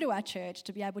who are new to our church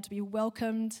to be able to be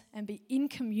welcomed and be in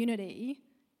community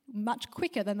much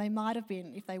quicker than they might have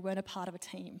been if they weren't a part of a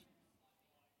team.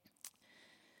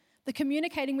 The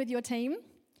communicating with your team,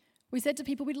 we said to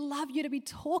people, we'd love you to be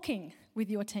talking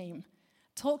with your team.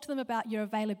 Talk to them about your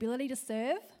availability to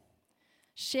serve.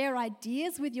 Share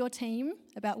ideas with your team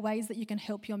about ways that you can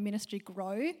help your ministry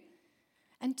grow.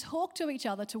 And talk to each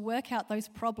other to work out those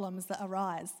problems that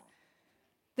arise.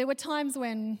 There were times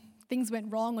when things went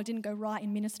wrong or didn't go right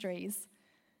in ministries,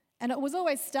 and it was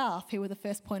always staff who were the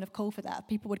first point of call for that.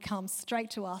 People would come straight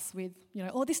to us with,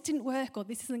 oh, this didn't work, or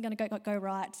this isn't going to go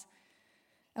right.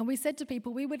 And we said to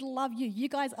people, we would love you. You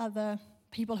guys are the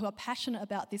people who are passionate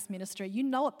about this ministry. You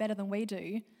know it better than we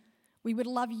do. We would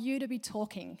love you to be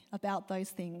talking about those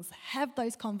things, have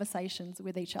those conversations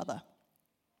with each other.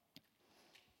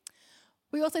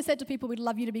 We also said to people, we'd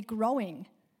love you to be growing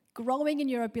in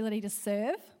your ability to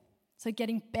serve, so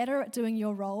getting better at doing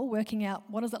your role, working out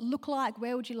what does it look like,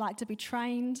 where would you like to be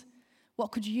trained,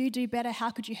 what could you do better,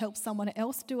 how could you help someone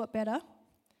else do it better.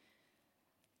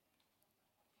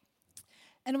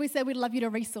 And we said we'd love you to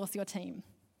resource your team.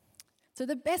 So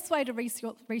the best way to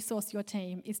resource your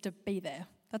team is to be there.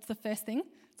 That's the first thing.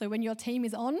 So when your team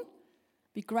is on, it'd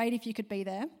be great if you could be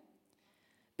there.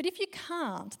 But if you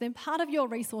can't, then part of your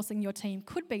resourcing your team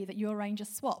could be that you arrange a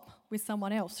swap with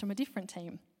someone else from a different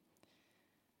team.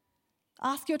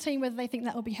 Ask your team whether they think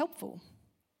that will be helpful.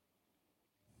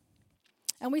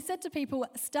 And we said to people,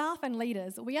 staff and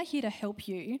leaders, we are here to help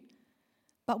you,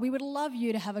 but we would love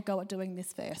you to have a go at doing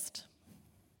this first.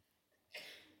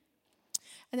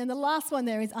 And then the last one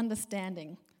there is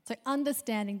understanding. So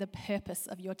understanding the purpose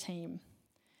of your team.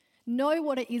 Know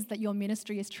what it is that your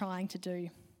ministry is trying to do.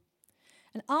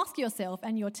 And ask yourself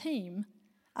and your team,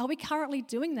 are we currently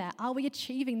doing that? Are we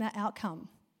achieving that outcome?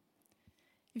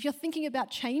 If you're thinking about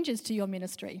changes to your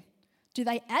ministry, do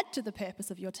they add to the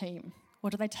purpose of your team? Or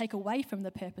do they take away from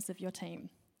the purpose of your team?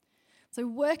 So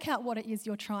work out what it is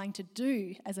you're trying to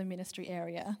do as a ministry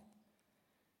area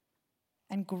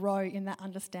and grow in that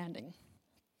understanding.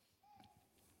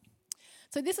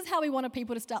 So this is how we wanted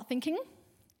people to start thinking.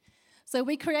 So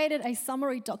we created a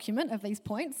summary document of these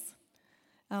points.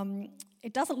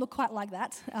 It doesn't look quite like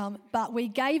that, but we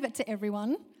gave it to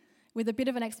everyone with a bit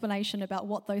of an explanation about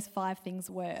what those 5 things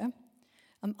were.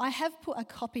 I have put a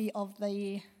copy of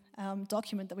the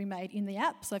document that we made in the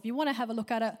app, so if you want to have a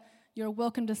look at it, you're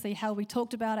welcome to see how we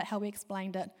talked about it, how we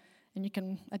explained it, and you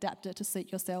can adapt it to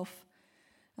suit yourself.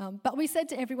 But we said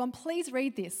to everyone, please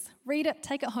read this. Read it,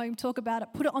 take it home, talk about it,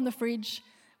 put it on the fridge.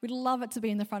 We'd love it to be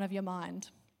in the front of your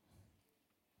mind.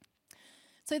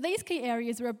 So these key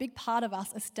areas were a big part of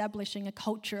us establishing a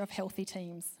culture of healthy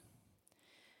teams.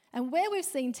 And where we've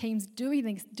seen teams doing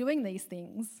these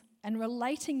things and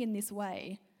relating in this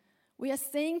way, we are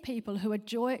seeing people who are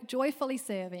joyfully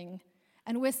serving,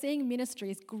 and we're seeing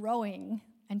ministries growing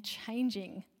and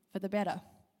changing for the better.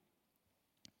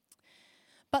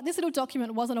 But this little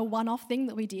document wasn't a one-off thing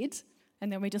that we did,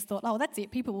 and then we just thought, oh, that's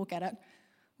it, people will get it.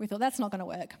 We thought, that's not going to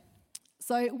work.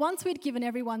 So once we'd given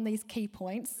everyone these key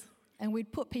points, and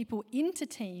we'd put people into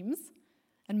teams,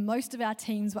 and most of our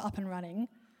teams were up and running,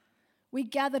 we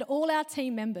gathered all our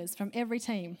team members from every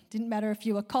team. Didn't matter if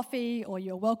you were coffee, or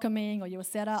you were welcoming, or you were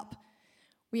set up.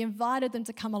 We invited them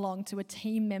to come along to a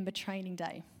team member training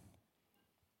day.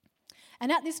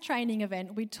 And at this training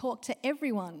event, we talked to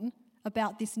everyone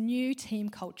about this new team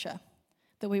culture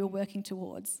that we were working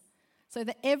towards, so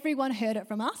that everyone heard it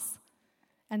from us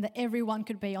and that everyone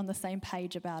could be on the same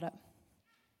page about it.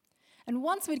 And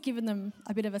once we'd given them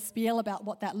a bit of a spiel about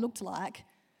what that looked like,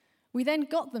 we then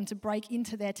got them to break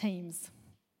into their teams.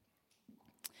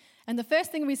 And the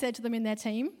first thing we said to them in their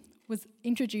team was,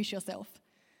 introduce yourself.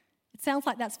 It sounds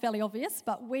like that's fairly obvious,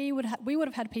 but we would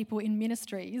have had people in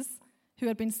ministries who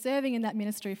had been serving in that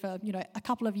ministry for a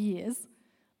couple of years,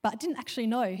 but didn't actually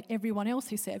know everyone else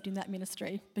who served in that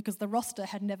ministry because the roster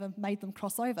had never made them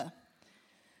cross over.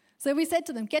 So we said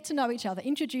to them, get to know each other,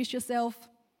 introduce yourself,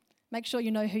 make sure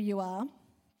you know who you are.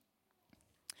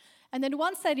 And then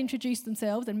once they'd introduced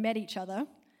themselves and met each other,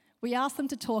 we asked them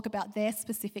to talk about their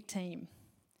specific team.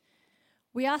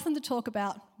 We asked them to talk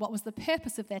about what was the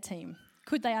purpose of their team.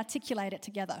 Could they articulate it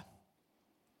together?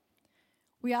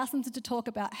 We asked them to talk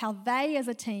about how they as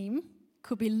a team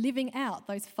could be living out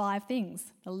those 5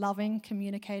 things, the loving,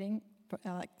 communicating,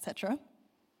 etc.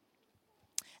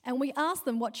 And we asked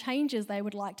them what changes they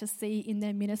would like to see in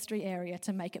their ministry area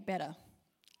to make it better.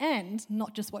 And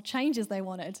not just what changes they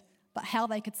wanted, but how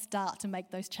they could start to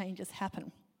make those changes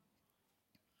happen.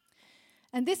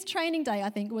 And this training day, I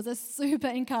think, was a super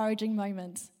encouraging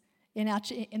moment in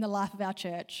the life of our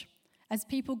church, as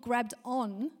people grabbed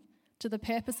on to the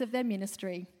purpose of their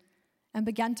ministry and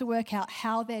began to work out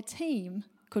how their team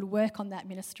could work on that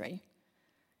ministry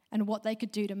and what they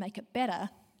could do to make it better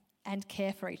and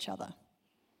care for each other.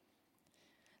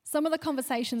 Some of the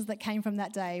conversations that came from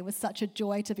that day was such a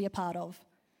joy to be a part of.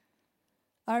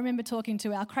 I remember talking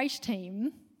to our creche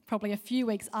team probably a few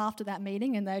weeks after that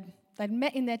meeting, and they'd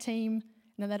met in their team, and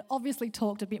then they'd obviously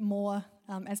talked a bit more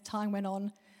as time went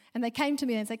on. And they came to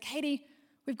me and said, Katie,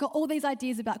 we've got all these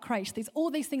ideas about creche, all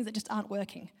these things that just aren't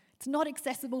working. It's not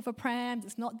accessible for prams,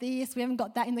 it's not this, we haven't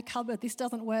got that in the cupboard, this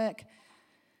doesn't work.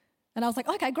 And I was like,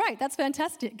 okay, great, that's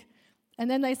fantastic. And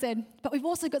then they said, but we've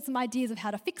also got some ideas of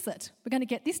how to fix it. We're going to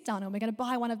get this done, and we're going to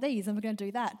buy one of these, and we're going to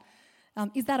do that.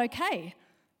 Is that okay?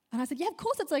 And I said, yeah, of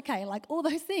course it's okay. Like, all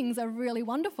those things are really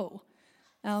wonderful.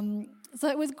 So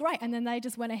it was great. And then they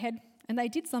just went ahead and they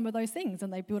did some of those things.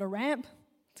 And they built a ramp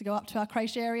to go up to our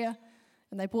creche area.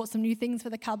 And they bought some new things for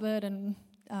the cupboard. And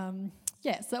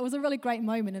so it was a really great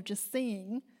moment of just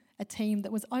seeing a team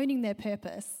that was owning their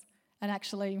purpose and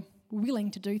actually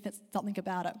willing to do something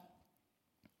about it.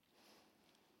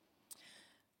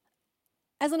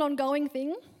 As an ongoing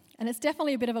thing, and it's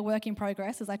definitely a bit of a work in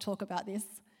progress as I talk about this,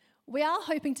 we are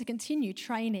hoping to continue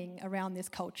training around this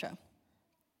culture.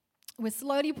 We're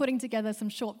slowly putting together some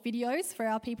short videos for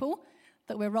our people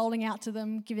that we're rolling out to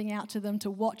them, giving out to them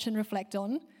to watch and reflect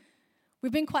on.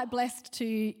 We've been quite blessed to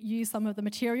use some of the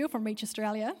material from Reach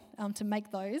Australia to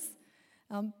make those.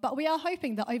 But we are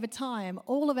hoping that over time,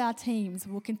 all of our teams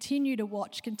will continue to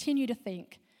watch, continue to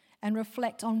think, and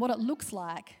reflect on what it looks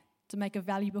like to make a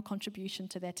valuable contribution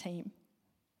to their team.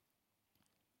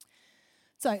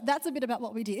 So that's a bit about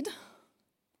what we did.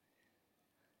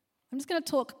 I'm just going to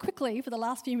talk quickly for the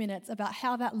last few minutes about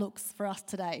how that looks for us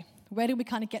today. Where did we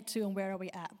kind of get to and where are we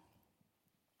at?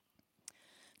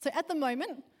 So at the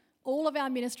moment, all of our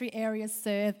ministry areas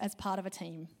serve as part of a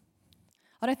team.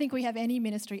 I don't think we have any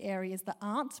ministry areas that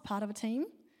aren't part of a team.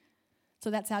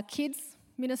 So that's our kids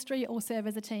ministry all serve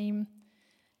as a team.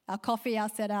 Our coffee, our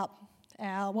setup,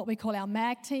 our what we call our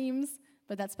MAG teams,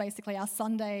 but that's basically our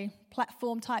Sunday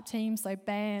platform type team, so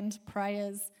band,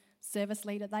 prayers, service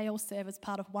leader, they all serve as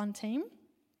part of one team.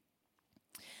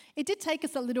 It did take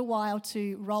us a little while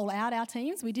to roll out our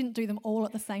teams. We didn't do them all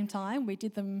at the same time. We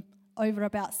did them over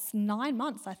about 9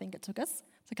 months, I think it took us,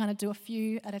 to kind of do a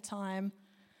few at a time,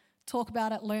 talk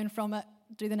about it, learn from it,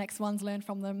 do the next ones, learn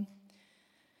from them.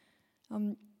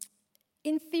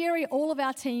 In theory, all of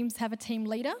our teams have a team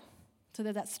leader, so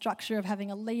there's that structure of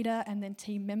having a leader and then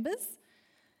team members.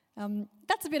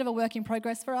 That's a bit of a work in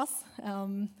progress for us.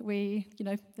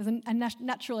 There's a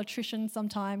natural attrition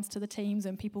sometimes to the teams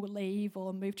when people leave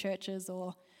or move churches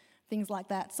or things like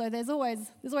that. So there's always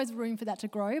room for that to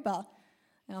grow, but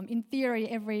in theory,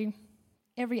 every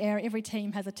area, every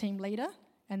team has a team leader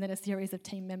and then a series of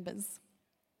team members.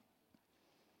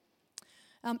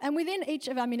 And within each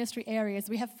of our ministry areas,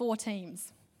 we have 4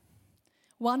 teams,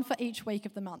 one for each week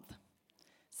of the month.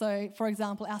 So, for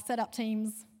example, our setup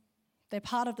teams, they're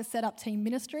part of the setup team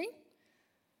ministry,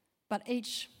 but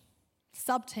each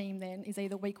sub-team then is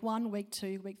either week 1, week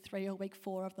 2, week 3, or week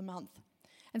 4 of the month.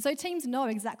 And so teams know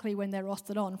exactly when they're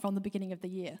rostered on from the beginning of the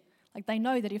year. Like they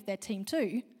know that if they're team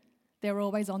 2, they're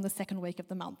always on the second week of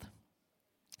the month.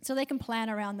 So they can plan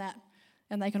around that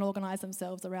and they can organise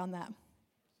themselves around that.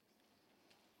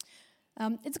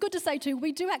 It's good to say too,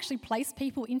 we do actually place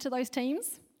people into those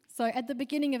teams. So at the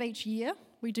beginning of each year,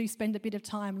 we do spend a bit of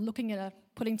time looking at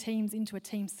putting teams into a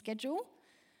team schedule.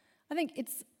 I think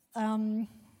it's,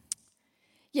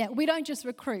 we don't just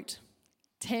recruit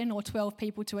 10 or 12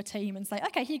 people to a team and say,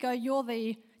 okay, here you go, you're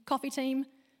the coffee team,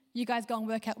 you guys go and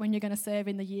work out when you're going to serve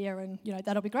in the year and,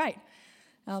 that'll be great.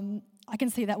 I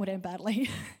can see that would end badly.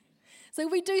 So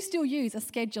we do still use a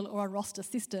schedule or a roster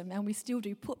system and we still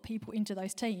do put people into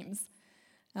those teams.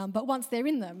 But once they're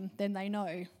in them, then they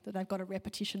know that they've got a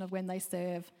repetition of when they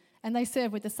serve, and they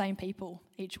serve with the same people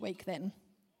each week then.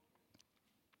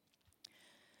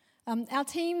 Our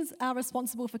teams are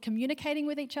responsible for communicating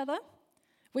with each other.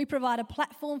 We provide a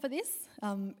platform for this.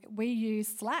 We use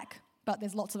Slack, but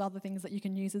there's lots of other things that you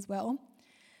can use as well.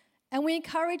 And we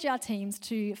encourage our teams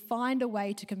to find a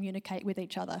way to communicate with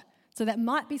each other. So that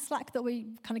might be Slack that we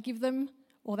kind of give them,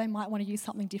 or they might want to use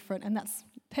something different, and that's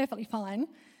perfectly fine.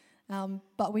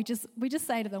 But we just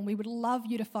say to them, we would love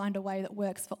you to find a way that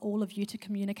works for all of you to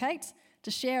communicate,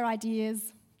 to share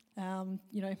ideas,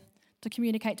 to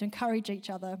communicate, to encourage each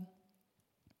other.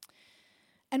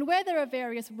 And where there are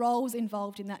various roles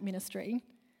involved in that ministry,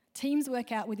 teams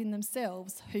work out within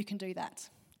themselves who can do that.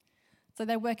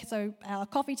 So our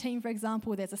coffee team, for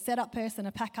example, there's a setup person,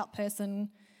 a pack-up person,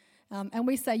 and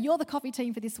we say, you're the coffee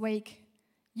team for this week.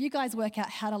 You guys work out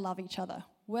how to love each other.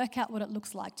 Work out what it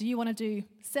looks like. Do you want to do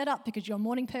setup because you're a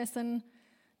morning person?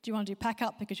 Do you want to do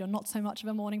pack-up because you're not so much of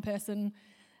a morning person?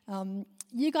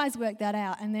 You guys work that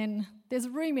out, and then there's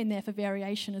room in there for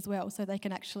variation as well, so they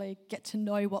can actually get to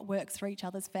know what works for each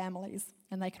other's families,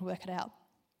 and they can work it out.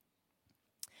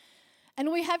 And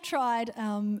we have tried,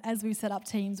 as we've set up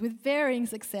teams, with varying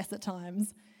success at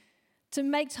times, to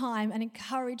make time and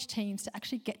encourage teams to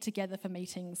actually get together for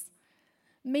meetings.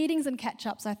 Meetings and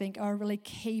catch-ups, I think, are a really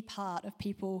key part of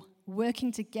people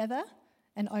working together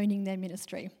and owning their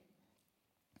ministry.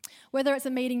 Whether it's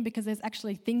a meeting because there's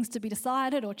actually things to be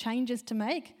decided or changes to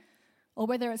make, or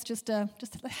whether it's just to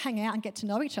hang out and get to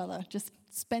know each other, just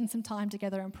spend some time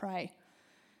together and pray.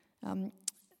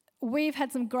 We've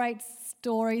had some great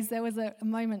stories. There was a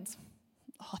moment,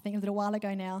 I think a little while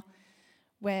ago now,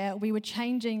 where we were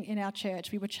changing in our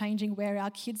church. We were changing where our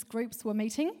kids' groups were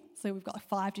meeting. So we've got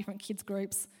 5 different kids'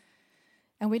 groups.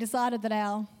 And we decided that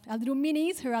our little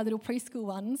minis, who are our little preschool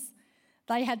ones,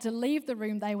 they had to leave the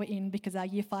room they were in because our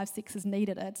year 5, 6s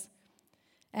needed it.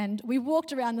 And we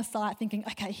walked around the site thinking,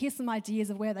 okay, here's some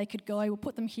ideas of where they could go. We'll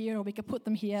put them here or we could put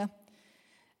them here.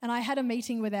 And I had a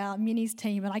meeting with our minis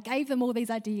team and I gave them all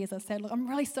these ideas. I said, look, I'm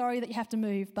really sorry that you have to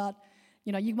move, but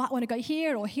you might want to go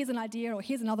here, or here's an idea, or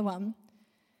here's another one.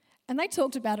 And they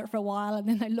talked about it for a while, and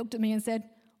then they looked at me and said,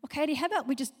 well, Katie, how about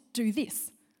we just do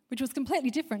this? Which was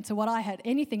completely different to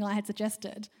anything I had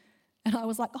suggested. And I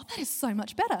was like, oh, that is so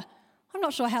much better. I'm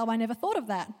not sure how I never thought of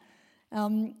that.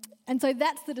 And so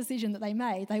that's the decision that they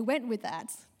made. They went with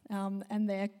that, and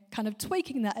they're kind of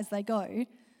tweaking that as they go.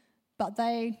 But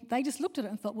they just looked at it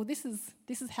and thought, well, this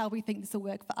is how we think this will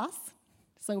work for us,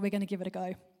 so we're going to give it a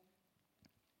go.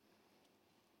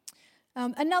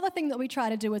 Another thing that we try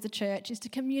to do as a church is to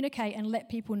communicate and let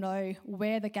people know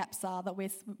where the gaps are that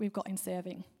we've got in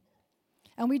serving.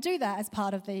 And we do that as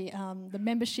part of the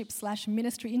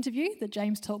membership/ministry interview that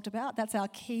James talked about. That's our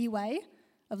key way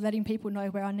of letting people know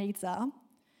where our needs are.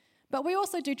 But we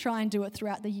also do try and do it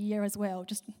throughout the year as well,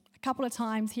 just a couple of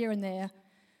times here and there,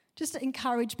 just to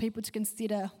encourage people to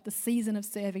consider the season of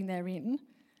serving they're in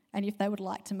and if they would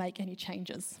like to make any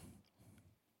changes.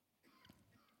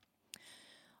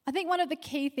 I think one of the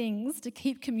key things to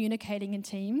keep communicating in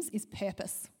teams is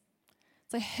purpose.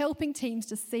 So helping teams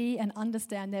to see and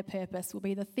understand their purpose will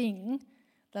be the thing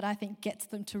that I think gets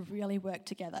them to really work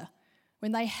together.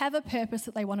 When they have a purpose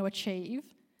that they want to achieve,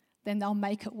 then they'll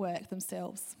make it work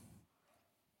themselves.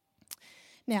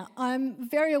 Now, I'm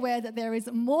very aware that there is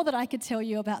more that I could tell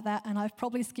you about that, and I've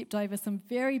probably skipped over some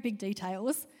very big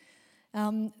details.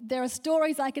 There are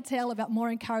stories I could tell about more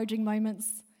encouraging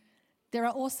moments. There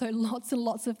are also lots and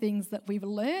lots of things that we've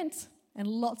learnt and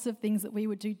lots of things that we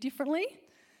would do differently.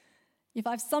 If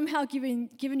I've somehow given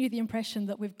you the impression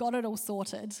that we've got it all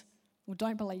sorted, well,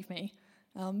 don't believe me,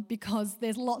 because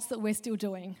there's lots that we're still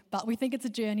doing, but we think it's a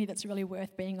journey that's really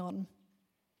worth being on.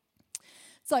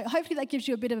 So hopefully that gives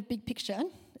you a bit of a big picture.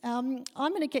 I'm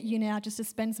going to get you now just to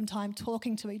spend some time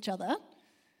talking to each other.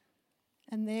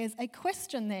 And there's a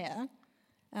question there.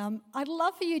 I'd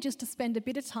love for you just to spend a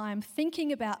bit of time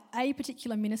thinking about a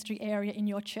particular ministry area in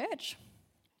your church,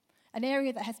 an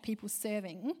area that has people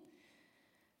serving,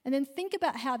 and then think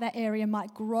about how that area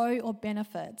might grow or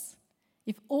benefit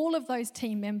if all of those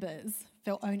team members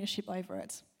felt ownership over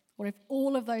it, or if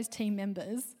all of those team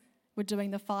members were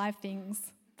doing the 5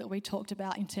 things that we talked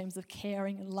about in terms of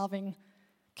caring and loving,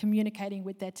 communicating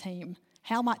with their team.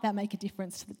 How might that make a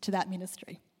difference to that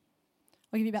ministry?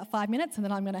 I'll give you about 5 minutes and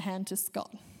then I'm going to hand to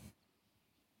Scott.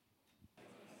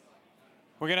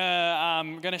 We're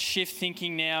going to shift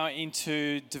thinking now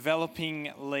into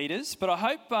developing leaders, but I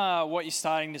hope what you're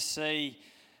starting to see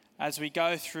as we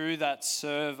go through that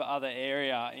serve other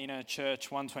area in a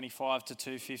church 125 to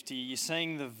 250, you're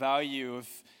seeing the value of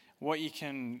what you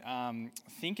can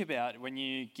think about when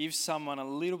you give someone a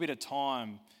little bit of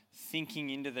time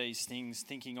thinking into these things,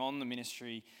 thinking on the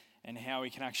ministry, and how we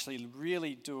can actually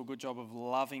really do a good job of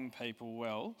loving people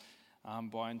well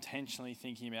by intentionally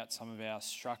thinking about some of our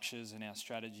structures and our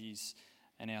strategies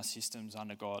and our systems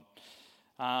under God.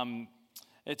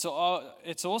 It's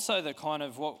also the kind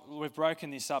of what we've broken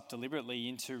this up deliberately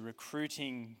into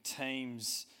recruiting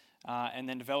teams and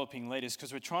then developing leaders,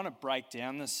 because we're trying to break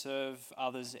down the serve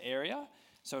others area.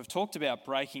 So we've talked about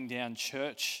breaking down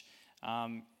church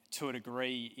to a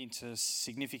degree into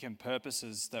significant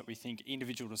purposes that we think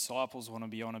individual disciples want to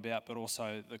be on about, but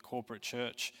also the corporate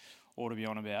church ought to be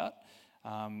on about,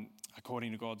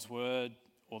 according to God's word.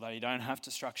 Although you don't have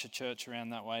to structure church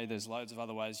around that way, there's loads of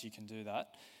other ways you can do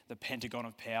that. The Pentagon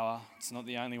of power, it's not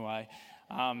the only way.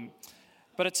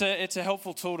 But it's a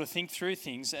helpful tool to think through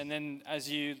things, and then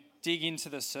as you dig into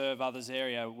the serve others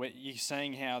area, you're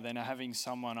seeing how then having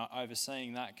someone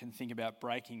overseeing that can think about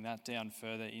breaking that down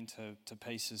further into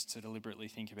pieces to deliberately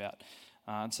think about.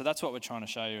 And so that's what we're trying to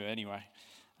show you anyway.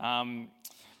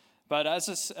 But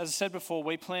as I said before,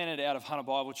 we planted out of Hunter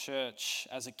Bible Church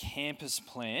as a campus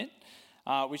plant,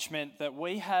 which meant that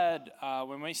we had,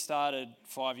 when we started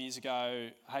 5 years ago,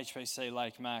 HPC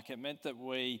Lake Mac, it meant that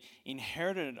we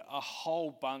inherited a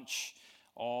whole bunch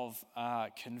of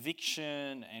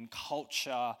conviction and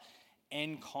culture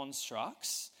and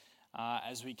constructs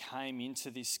as we came into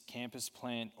this campus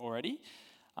plant already.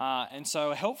 And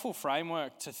so a helpful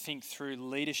framework to think through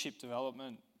leadership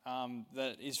development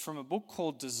that is from a book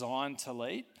called Design to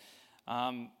Lead.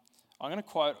 I'm going to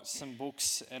quote some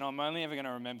books, and I'm only ever going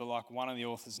to remember like one of the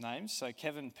authors' names. So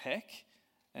Kevin Peck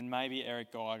and maybe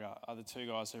Eric Geiger are the 2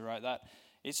 guys who wrote that.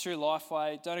 It's through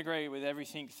Lifeway. Don't agree with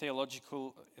everything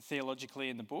theologically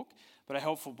in the book, but a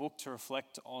helpful book to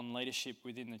reflect on leadership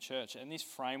within the church. And this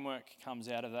framework comes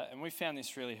out of that. And we found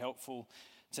this really helpful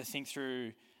to think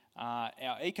through our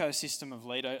ecosystem of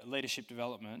leadership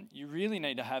development. You really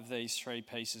need to have these 3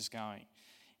 pieces going.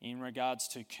 In regards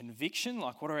to conviction,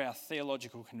 like what are our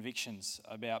theological convictions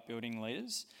about building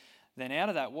leaders? Then out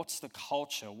of that, what's the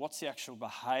culture? What's the actual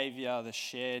behaviour, the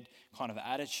shared kind of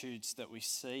attitudes that we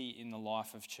see in the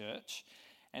life of church?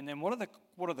 And then what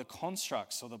are the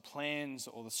constructs or the plans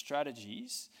or the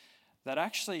strategies that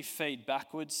actually feed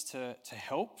backwards to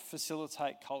help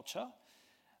facilitate culture?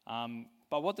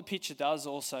 But what the picture does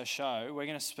also show, we're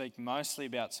going to speak mostly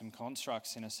about some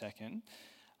constructs in a second,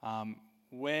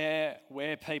 where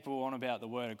people on about the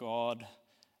Word of God,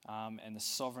 and the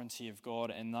sovereignty of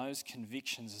God, and those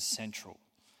convictions are central.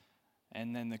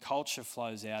 And then the culture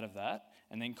flows out of that,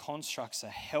 and then constructs are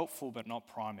helpful but not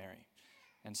primary.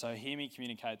 And so hear me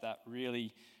communicate that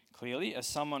really clearly. As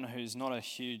someone who's not a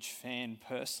huge fan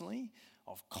personally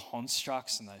of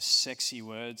constructs and those sexy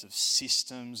words of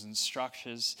systems and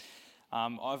structures,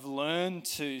 I've learned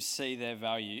to see their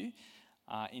value,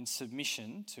 in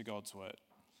submission to God's word.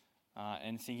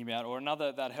 And thinking about, or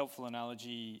another, that helpful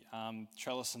analogy,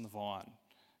 trellis and the vine.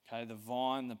 Okay, the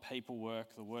vine, the people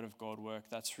work, the word of God work,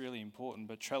 that's really important,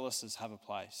 but trellises have a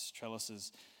place.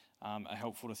 Trellises are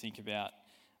helpful to think about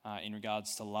in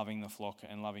regards to loving the flock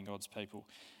and loving God's people.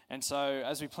 And so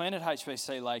as we planted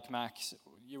HBC Lake Mac,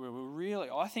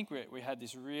 I think we had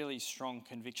this really strong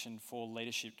conviction for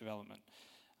leadership development.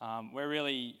 We're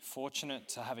really fortunate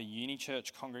to have a uni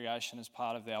church congregation as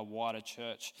part of our wider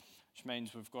church, which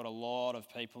means we've got a lot of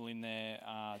people in their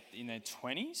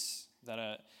 20s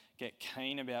that get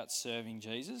keen about serving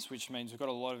Jesus, which means we've got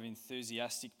a lot of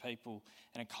enthusiastic people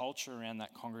and a culture around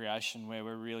that congregation where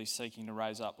we're really seeking to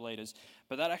raise up leaders.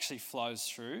 But that actually flows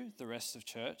through the rest of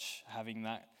church, having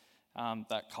that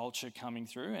culture coming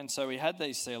through. And so we had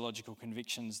these theological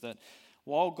convictions that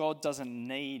while God doesn't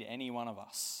need any one of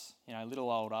us,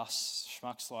 little old us,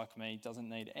 schmucks like me, doesn't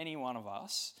need any one of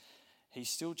us, he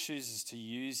still chooses to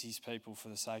use his people for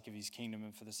the sake of his kingdom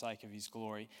and for the sake of his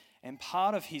glory. And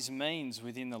part of his means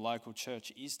within the local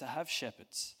church is to have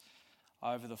shepherds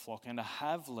over the flock and to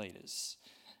have leaders.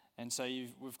 And so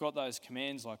we've got those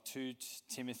commands like 2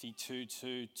 Timothy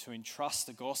 2:2 to entrust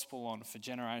the gospel on for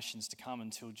generations to come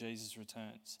until Jesus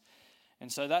returns.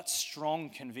 And so that strong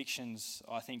convictions,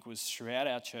 I think, was throughout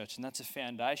our church. And that's a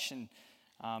foundation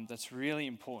that's really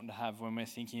important to have when we're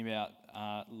thinking about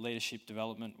leadership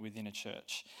development within a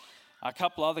church. A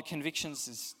couple other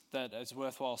convictions that is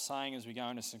worthwhile saying as we go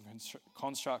into some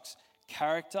constructs.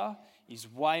 Character is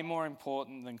way more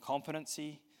important than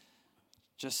competency.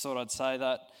 Just thought I'd say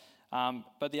that.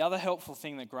 But the other helpful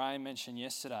thing that Graham mentioned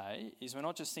yesterday is we're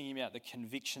not just thinking about the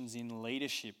convictions in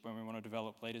leadership when we want to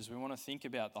develop leaders. We want to think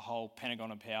about the whole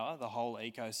Pentagon of Power, the whole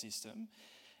ecosystem,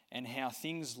 and how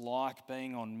things like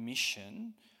being on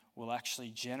mission will actually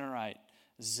generate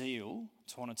zeal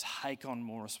to want to take on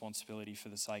more responsibility for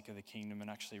the sake of the kingdom and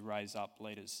actually raise up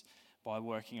leaders by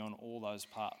working on all those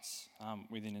parts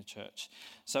within a church.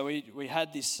 So we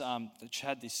had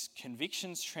this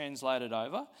convictions translated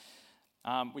over,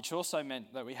 which also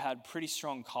meant that we had pretty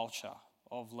strong culture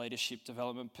of leadership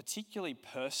development, particularly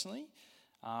personally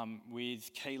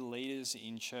with key leaders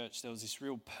in church. There was this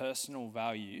real personal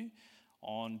value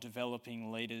on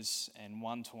developing leaders and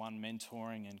one-to-one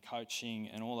mentoring and coaching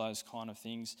and all those kind of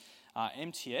things.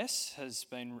 MTS has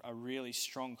been a really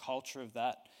strong culture of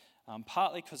that,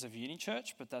 partly because of uni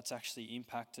church, but that's actually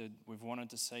impacted. We've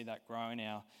wanted to see that grow in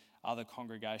our other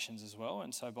congregations as well.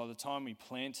 And so by the time we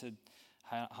planted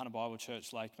Hunter Bible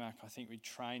Church Lake Mac, I think we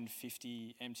trained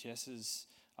 50 MTSs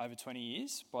over 20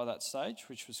 years by that stage,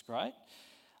 which was great.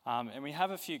 And we have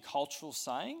a few cultural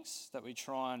sayings that we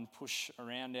try and push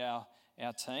around our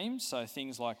team. So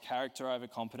things like character over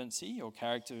competency, or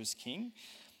character is king.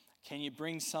 Can you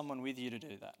bring someone with you to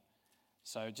do that?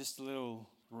 So just a little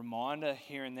reminder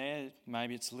here and there.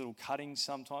 Maybe it's a little cutting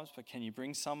sometimes, but can you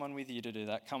bring someone with you to do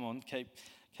that? Come on, keep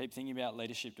thinking about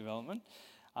leadership development.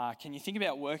 Can you think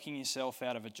about working yourself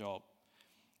out of a job?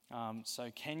 So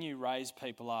can you raise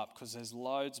people up? Because there's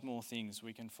loads more things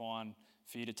we can find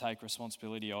for you to take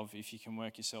responsibility of if you can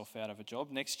work yourself out of a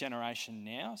job. Next generation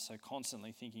now, so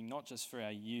constantly thinking not just for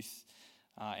our youth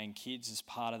and kids as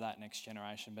part of that next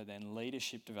generation, but then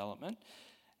leadership development.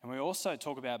 And we also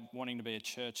talk about wanting to be a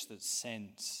church that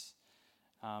sends.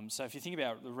 So if you think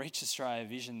about the Reach Australia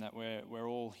vision that we're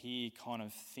all here kind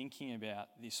of thinking about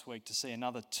this week, to see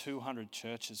another 200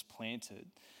 churches planted,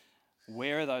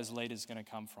 where are those leaders going to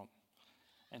come from?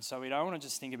 And so we don't want to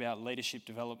just think about leadership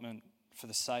development for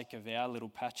the sake of our little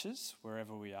patches,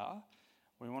 wherever we are.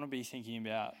 We want to be thinking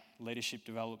about leadership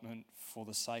development for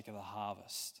the sake of the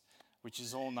harvest, which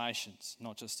is all nations,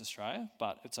 not just Australia,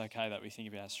 but it's okay that we think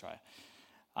about Australia.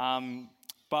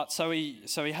 But so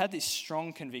we had this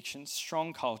strong conviction,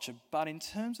 strong culture, but in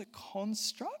terms of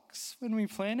constructs when we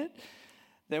planted,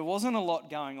 there wasn't a lot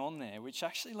going on there, which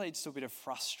actually leads to a bit of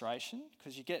frustration,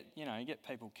 because you get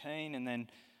people keen, and then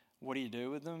what do you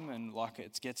do with them? And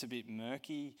it gets a bit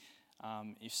murky.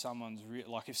 If someone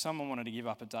wanted to give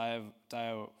up a day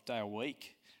a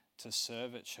week to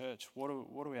serve at church, what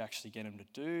do we actually get them to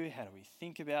do? How do we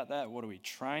think about that? What do we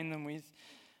train them with?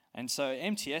 And so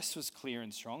MTS was clear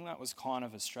and strong. That was kind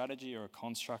of a strategy or a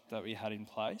construct that we had in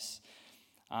place.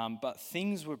 But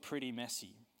things were pretty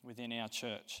messy within our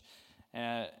church.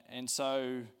 And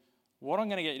so what I'm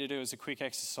going to get you to do is a quick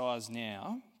exercise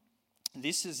now.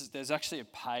 There's actually a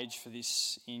page for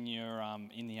this in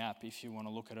the app if you want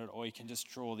to look at it, or you can just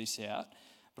draw this out.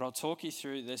 But I'll talk you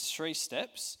through. There's 3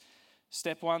 steps.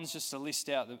 Step 1 is just to list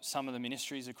out some of the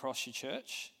ministries across your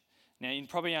church. Now, you're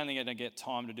probably only going to get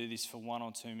time to do this for 1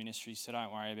 or 2 ministries, so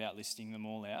don't worry about listing them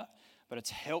all out. but it's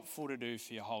helpful to do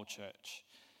for your whole church.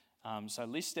 So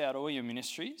list out all your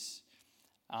ministries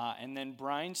and then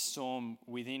brainstorm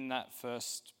within that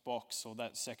first box or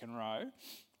that second row,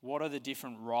 what are the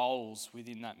different roles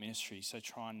within that ministry? So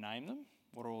try and name them.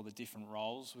 What are all the different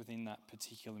roles within that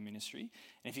particular ministry?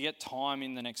 And if you get time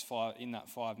in that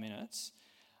 5 minutes,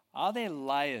 are there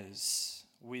layers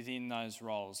within those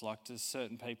roles? Like, does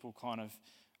certain people kind of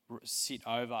sit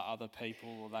over other people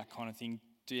or that kind of thing?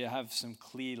 Do you have some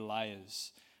clear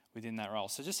layers within that role?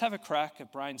 So just have a crack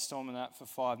at brainstorming that for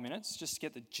 5 minutes, just to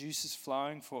get the juices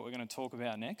flowing for what we're going to talk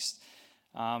about next.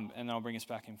 And then I'll bring us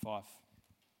back in 5.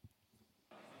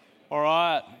 All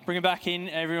right, bring it back in,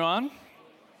 everyone.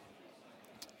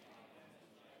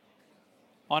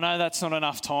 I know that's not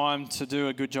enough time to do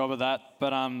a good job of that,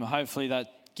 but hopefully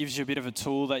that gives you a bit of a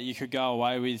tool that you could go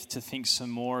away with to think some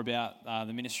more about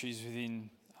the ministries within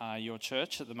your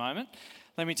church at the moment.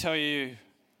 Let me tell you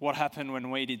what happened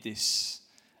when we did this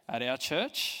at our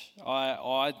church.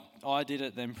 I did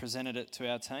it, then presented it to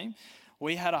our team.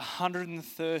 We had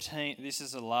 113, this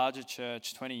is a larger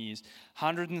church, 20 years,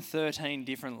 113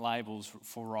 different labels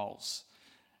for roles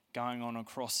going on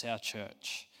across our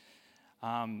church.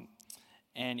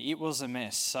 And it was a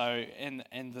mess. So, and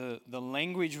the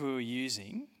language we were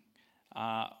using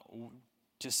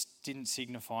just didn't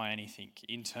signify anything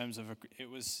in terms of, it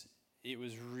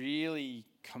was really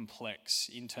complex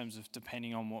in terms of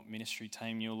depending on what ministry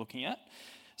team you're looking at.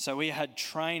 So we had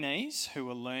trainees who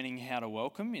were learning how to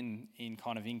welcome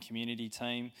in community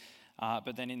team.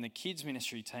 But then in the kids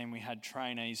ministry team, we had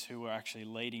trainees who were actually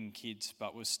leading kids,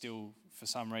 but were still, for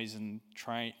some reason,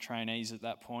 trainees at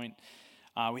that point.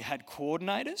 We had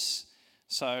coordinators.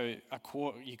 So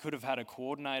you could have had a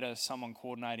coordinator, someone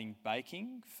coordinating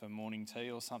baking for morning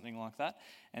tea or something like that.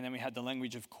 And then we had the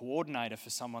language of coordinator for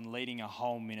someone leading a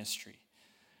whole ministry.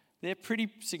 They're pretty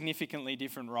significantly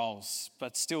different roles,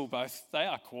 but still both, they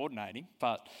are coordinating.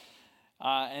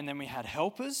 And then we had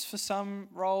helpers for some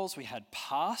roles. We had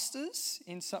pastors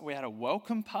we had a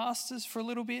welcome pastors for a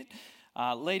little bit.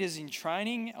 Leaders in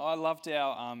training. I loved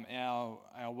our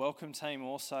welcome team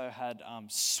also had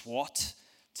SWAT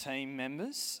team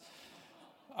members.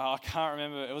 I can't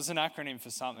remember. It was an acronym for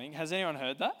something. Has anyone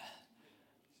heard that?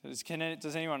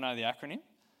 Does anyone know the acronym?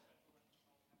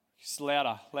 Just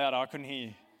louder. I couldn't hear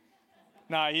you.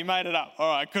 No, you made it up.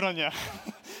 All right, good on you.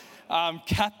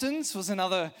 Captains was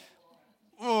another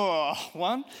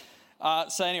one.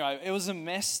 So anyway, it was a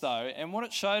mess though. And what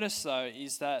it showed us though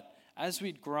is that as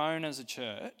we'd grown as a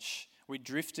church, we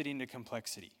drifted into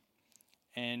complexity.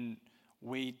 And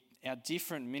our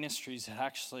different ministries had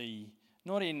actually,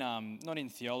 not in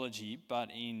theology, but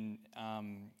in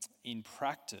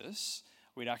practice,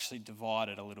 we'd actually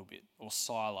divided a little bit, or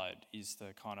siloed is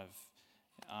the kind of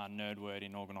nerd word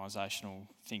in organisational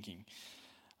thinking.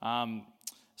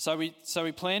 So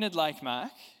we planted Lake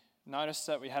Mac. Noticed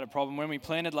that we had a problem. When we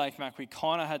planted Lake Mac, we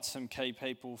kind of had some key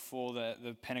people for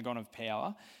the Pentagon of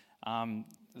Power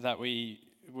that we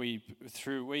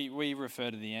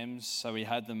refer to the M's, so we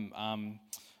had them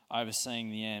overseeing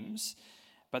the M's.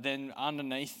 But then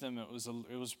underneath them, it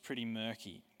was pretty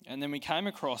murky. And then we came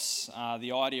across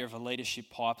the idea of a leadership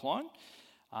pipeline.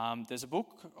 There's a book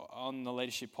on the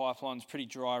leadership pipeline. It's a pretty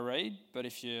dry read, but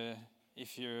if you're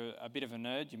a bit of a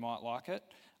nerd, you might like it.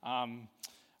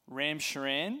 Ram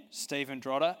Charan, Stephen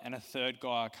Drotter, and a third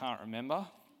guy I can't remember.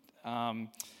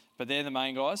 But they're the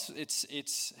main guys.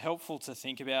 It's helpful to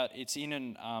think about. It's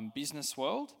in a business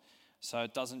world, so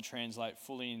it doesn't translate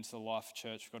fully into the life of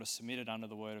church. We've got to submit it under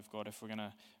the Word of God if we're going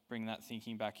to bring that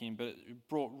thinking back in. But it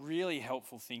brought really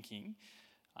helpful thinking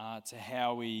to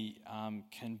how we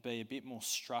can be a bit more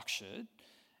structured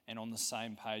and on the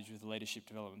same page with leadership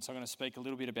development. So I'm going to speak a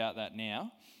little bit about that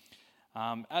now.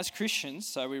 As Christians,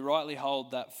 so we rightly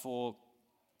hold that for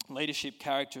leadership,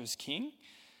 character is king,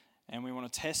 and we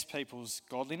want to test people's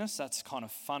godliness. That's kind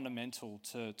of fundamental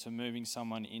to moving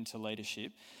someone into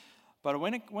leadership. But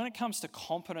when it comes to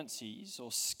competencies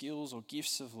or skills or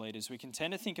gifts of leaders, we can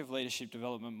tend to think of leadership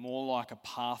development more like a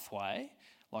pathway,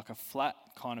 like a flat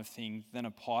kind of thing, than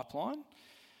a pipeline.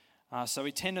 So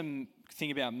we tend to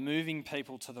think about moving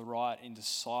people to the right in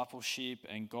discipleship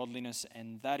and godliness,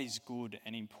 and that is good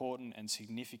and important and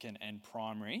significant and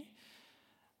primary.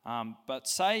 But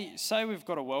say we've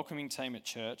got a welcoming team at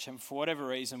church, and for whatever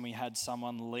reason we had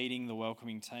someone leading the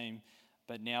welcoming team,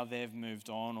 but now they've moved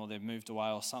on or they've moved away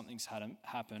or something's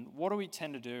happened. What do we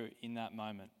tend to do in that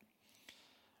moment?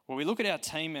 Well, we look at our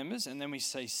team members and then we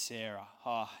see Sarah.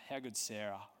 Oh, how good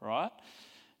Sarah, right?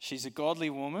 She's a godly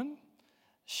woman.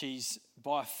 She's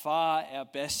by far our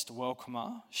best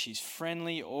welcomer. She's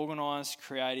friendly, organised,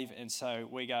 creative, and so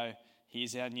we go,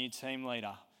 here's our new team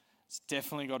leader. It's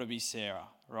definitely got to be Sarah,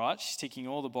 right? She's ticking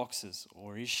all the boxes,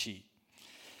 or is she?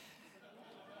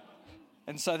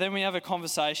 And so then we have a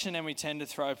conversation and we tend to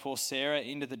throw poor Sarah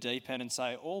into the deep end and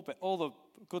say, all the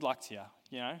good luck to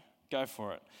you, go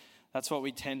for it. That's what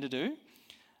we tend to do.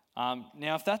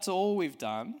 Now, if that's all we've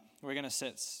done, we're going to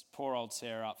set poor old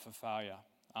Sarah up for failure,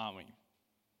 aren't we?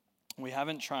 We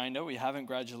haven't trained her. We haven't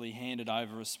gradually handed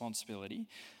over responsibility.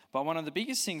 But one of the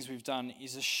biggest things we've done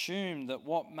is assume that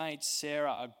what made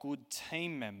Sarah a good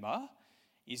team member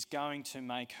is going to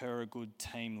make her a good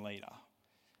team leader.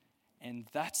 And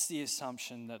that's the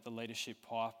assumption that the leadership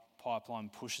pipeline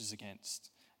pushes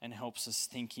against and helps us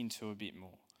think into a bit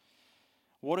more.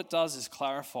 What it does is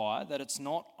clarify that it's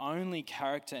not only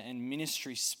character and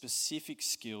ministry specific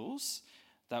skills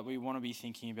that we want to be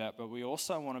thinking about, but we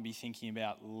also want to be thinking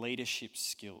about leadership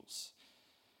skills.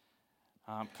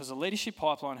 Because the leadership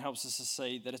pipeline helps us to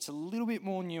see that it's a little bit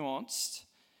more nuanced,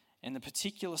 and the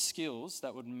particular skills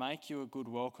that would make you a good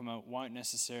welcomer won't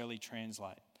necessarily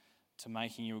translate to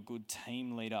making you a good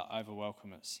team leader over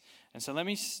welcomers. And so let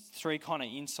me three kind of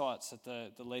insights that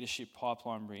the leadership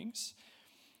pipeline brings.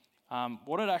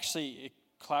 It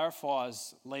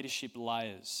clarifies leadership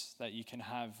layers that you can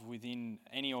have within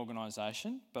any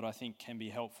organisation, but I think can be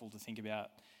helpful to think about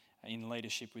in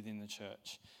leadership within the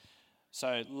church.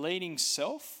 So leading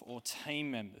self or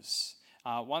team members.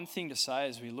 One thing to say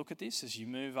as we look at this, as you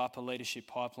move up a leadership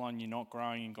pipeline, you're not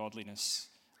growing in godliness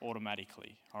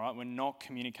automatically. All right, we're not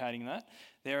communicating that.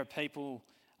 There are people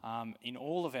in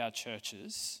all of our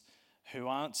churches who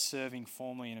aren't serving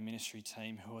formally in a ministry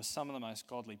team who are some of the most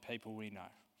godly people we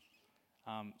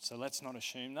know. So let's not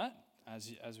assume that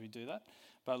as we do that.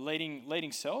 But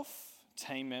leading self,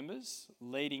 team members,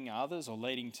 leading others or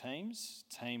leading teams,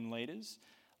 team leaders,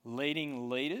 leading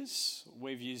leaders.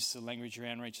 We've used the language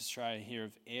around Reach Australia here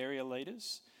of area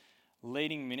leaders,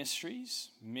 leading ministries,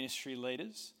 ministry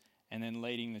leaders, and then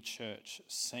leading the church,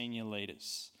 senior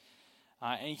leaders.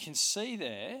 And you can see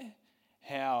there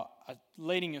how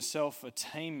leading yourself a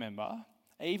team member,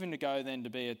 even to go then to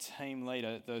be a team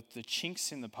leader, the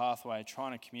chinks in the pathway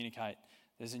trying to communicate,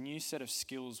 there's a new set of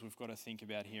skills we've got to think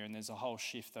about here, and there's a whole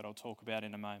shift that I'll talk about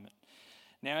in a moment.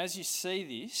 Now, as you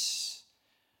see this,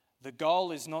 the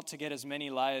goal is not to get as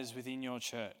many layers within your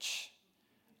church.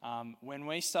 When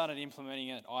we started implementing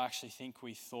it, I actually think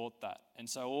we thought that. And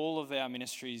so all of our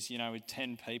ministries, with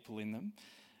 10 people in them,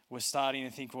 we're starting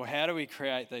to think, well, how do we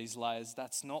create these layers?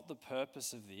 That's not the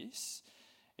purpose of this.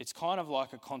 It's kind of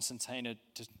like a concertina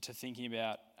to thinking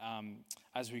about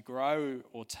as we grow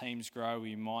or teams grow,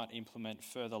 we might implement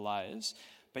further layers.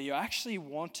 But you actually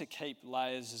want to keep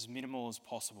layers as minimal as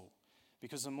possible,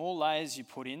 because the more layers you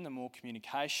put in, the more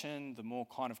communication, the more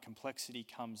kind of complexity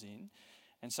comes in.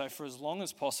 And so for as long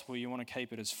as possible, you want to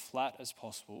keep it as flat as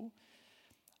possible.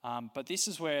 But this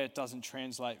is where it doesn't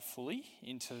translate fully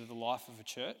into the life of a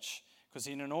church, because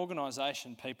in an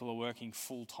organisation, people are working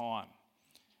full time.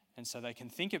 And so they can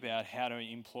think about how to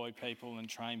employ people and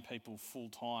train people full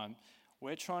time.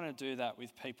 We're trying to do that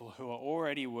with people who are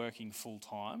already working full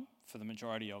time, for the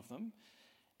majority of them,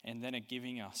 and then are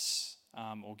giving us,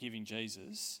 or giving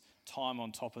Jesus, time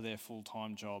on top of their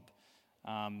full-time job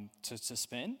to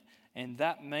spend. And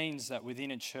that means that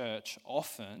within a church,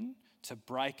 often to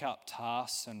break up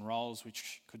tasks and roles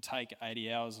which could take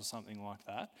 80 hours or something like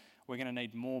that, we're going to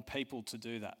need more people to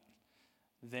do that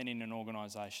than in an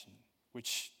organisation,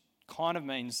 which kind of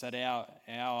means that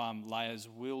our layers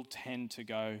will tend to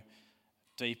go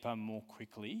deeper more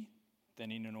quickly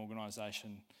than in an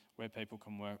organisation where people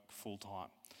can work full-time.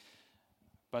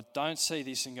 But don't see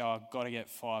this and go, I've got to get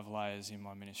 5 layers in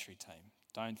my ministry team.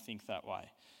 Don't think that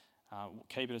way.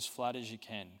 Keep it as flat as you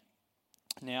can.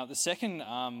 Now, the second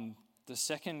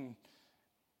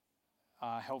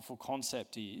helpful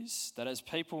concept is that as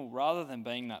people, rather than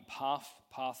being that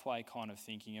pathway kind of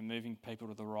thinking and moving people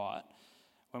to the right,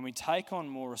 when we take on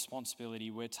more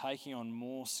responsibility, we're taking on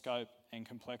more scope and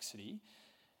complexity.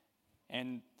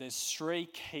 And there's 3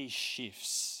 key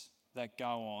shifts that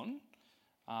go on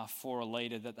for a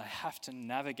leader that they have to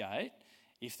navigate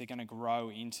if they're going to grow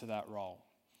into that role.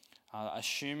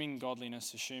 Assuming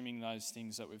godliness, assuming those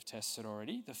things that we've tested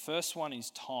already. The first one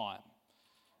is time,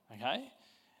 okay?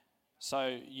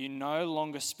 So you no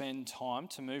longer spend time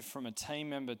to move from a team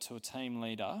member to a team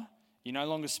leader. You no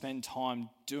longer spend time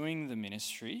doing the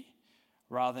ministry.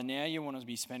 Rather, now you want to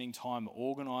be spending time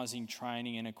organising,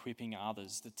 training and equipping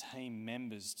others, the team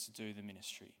members, to do the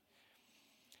ministry.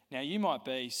 Now you might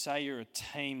be, say you're a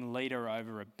team leader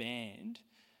over a band,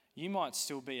 you might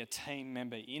still be a team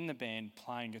member in the band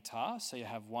playing guitar, so you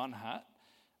have one hat,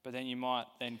 but then you might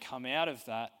then come out of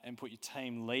that and put your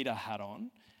team leader hat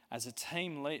on As a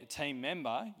team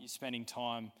member, you're spending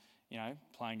time,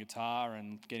 playing guitar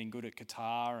and getting good at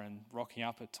guitar and rocking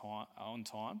up on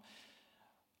time.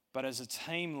 But as a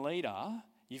team leader,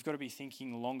 you've got to be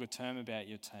thinking longer term about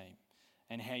your team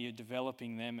and how you're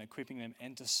developing them, equipping them,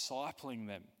 and discipling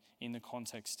them in the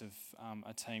context of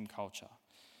a team culture.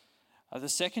 The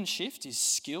second shift is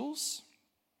skills.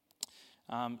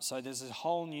 So there's a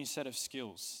whole new set of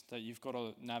skills that you've got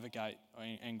to navigate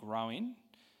and grow in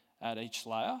at each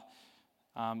layer.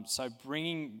 So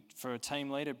for a team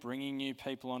leader, bringing new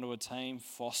people onto a team,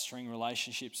 fostering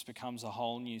relationships becomes a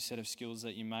whole new set of skills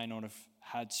that you may not have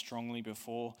had strongly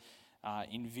before.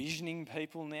 Envisioning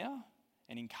people now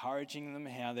and encouraging them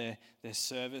how their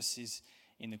service is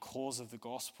in the cause of the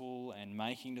gospel and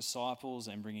making disciples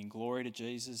and bringing glory to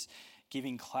Jesus,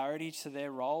 giving clarity to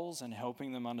their roles and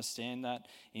helping them understand that,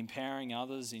 empowering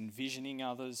others, envisioning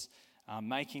others,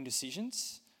 making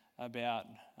decisions about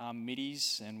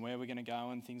middies and where we're going to go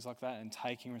and things like that, and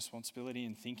taking responsibility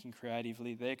and thinking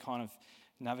creatively. They're kind of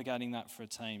navigating that for a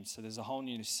team. So there's a whole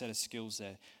new set of skills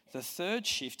there. The third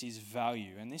shift is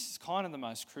value, and this is kind of the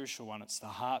most crucial one. It's the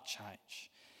heart change.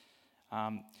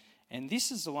 And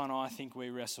this is the one I think we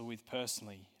wrestle with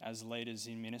personally as leaders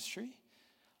in ministry.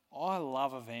 I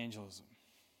love evangelism.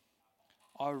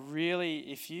 I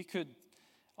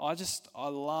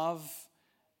love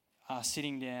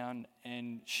sitting down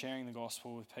and sharing the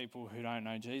gospel with people who don't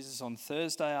know Jesus. On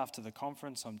Thursday after the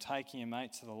conference, I'm taking a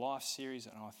mate to the Life series,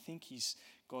 and I think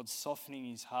God's softening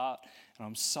his heart, and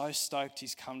I'm so stoked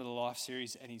he's come to the Life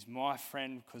series, and he's my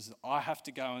friend because I have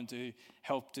to go and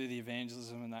help do the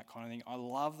evangelism and that kind of thing. I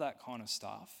love that kind of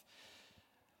stuff.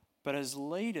 But as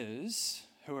leaders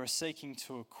who are seeking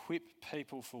to equip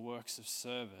people for works of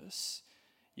service,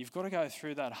 you've got to go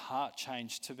through that heart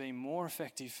change to be more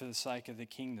effective for the sake of the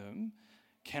kingdom.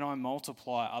 Can I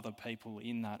multiply other people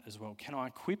in that as well? Can I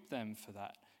equip them for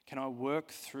that? Can I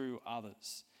work through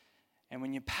others? And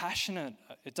when you're passionate,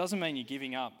 it doesn't mean you're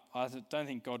giving up. I don't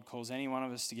think God calls any one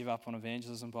of us to give up on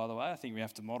evangelism, by the way. I think we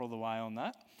have to model the way on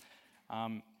that.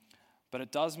 But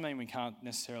it does mean we can't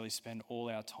necessarily spend all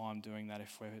our time doing that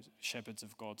if we're shepherds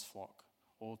of God's flock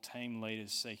or team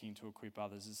leaders seeking to equip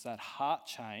others. It's that heart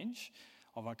change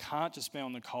of I can't just be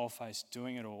on the coalface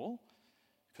doing it all,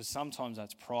 because sometimes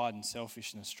that's pride and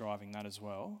selfishness driving that as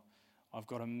well. I've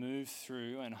got to move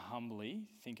through and humbly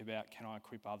think about, can I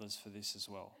equip others for this as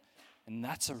well? And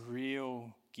that's a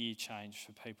real gear change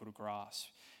for people to grasp.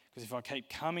 Because if I keep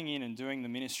coming in and doing the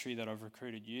ministry that I've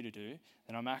recruited you to do,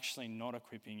 then I'm actually not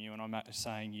equipping you, and I'm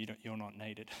saying you're not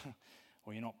needed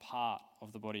or you're not part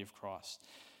of the body of Christ.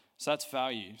 So that's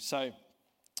value. So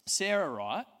Sarah,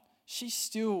 right, she's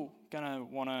still going to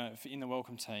want to, in the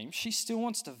welcome team, she still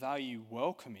wants to value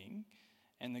welcoming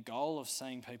and the goal of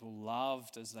seeing people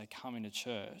loved as they come into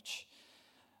church.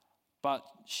 But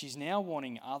she's now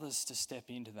wanting others to step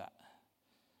into that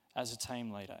as a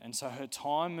team leader. And so her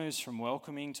time moves from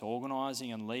welcoming to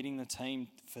organising and leading the team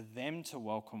for them to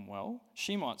welcome well.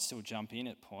 She might still jump in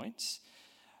at points,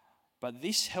 but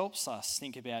this helps us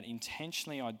think about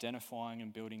intentionally identifying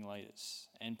and building leaders,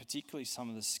 and particularly some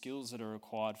of the skills that are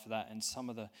required for that and some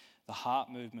of the heart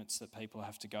movements that people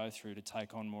have to go through to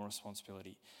take on more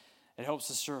responsibility. It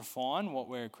helps us to refine what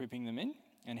we're equipping them in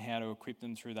and how to equip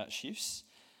them through that shifts.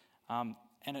 And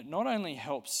it not only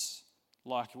helps,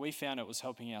 like we found it was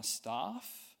helping our staff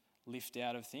lift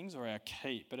out of things or our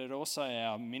keep, but it also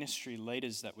our ministry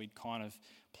leaders that we'd kind of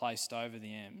placed over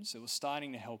the M's. It was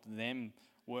starting to help them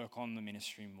work on the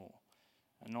ministry more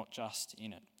and not just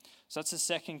in it. So that's the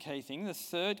second key thing. The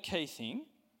third key thing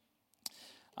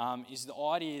is the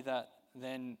idea that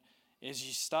then as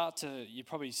you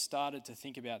probably started to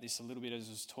think about this a little bit as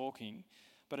I was talking,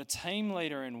 but a team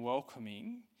leader in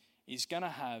welcoming is going to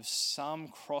have some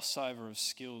crossover of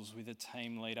skills with a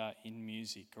team leader in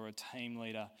music or a team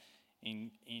leader in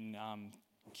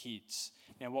kids.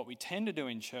 Now, what we tend to do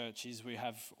in church is we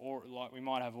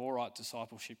might have all right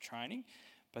discipleship training,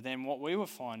 but then what we were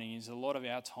finding is a lot of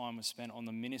our time was spent on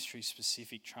the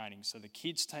ministry-specific training. So the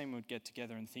kids team would get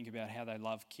together and think about how they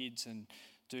love kids and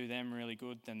do them really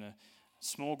good. Then the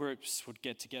small groups would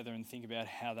get together and think about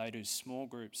how they do small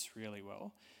groups really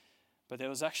well. But there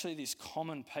was actually this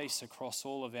common piece across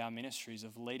all of our ministries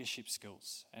of leadership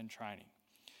skills and training.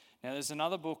 Now, there's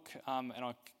another book,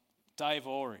 Dave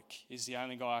Ulrich is the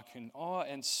only guy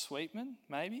and Sweetman,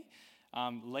 maybe.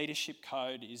 Leadership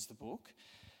Code is the book.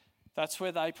 That's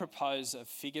where they propose a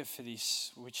figure for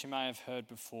this, which you may have heard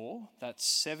before, that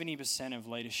 70% of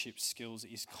leadership skills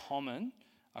is common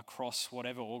across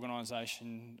whatever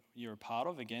organisation you're a part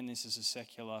of. Again, this is a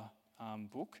secular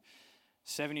book.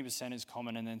 70% is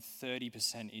common, and then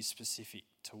 30% is specific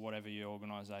to whatever your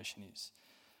organisation is.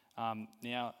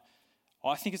 Now,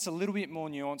 I think it's a little bit more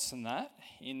nuanced than that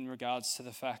in regards to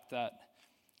the fact that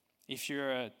if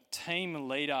you're a team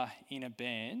leader in a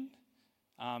band,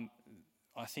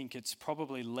 I think it's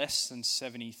probably less than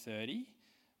 70-30.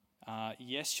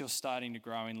 Yes, you're starting to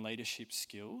grow in leadership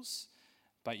skills,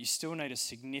 but you still need a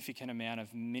significant amount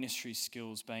of ministry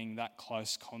skills, being that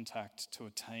close contact to a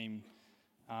team,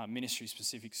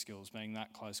 ministry-specific skills being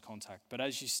that close contact. But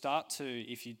as you start to,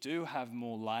 if you do have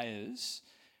more layers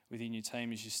within your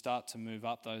team, as you start to move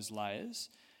up those layers,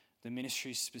 the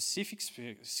ministry-specific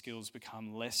skills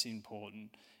become less important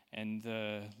and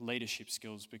the leadership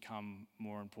skills become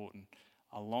more important,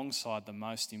 alongside the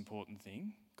most important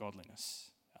thing,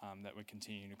 godliness, that we're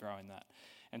continuing to grow in that.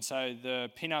 And so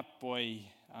the pin-up boy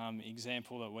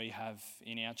example that we have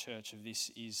in our church of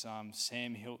this is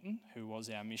Sam Hilton, who was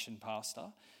our mission pastor.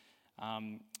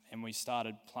 And we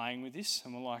started playing with this,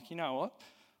 and we're like, you know what?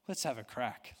 Let's have a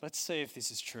crack. Let's see if this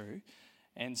is true.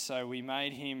 And so we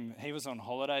made him, he was on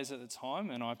holidays at the time,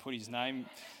 and I put his name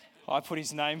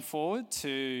forward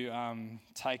to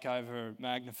take over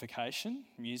magnification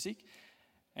music.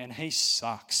 And he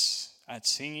sucks at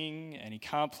singing, and he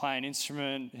can't play an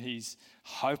instrument. He's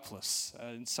hopeless,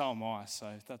 and so am I,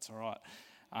 so that's all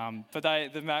right.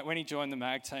 But when he joined the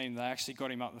mag team, they actually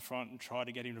got him up the front and tried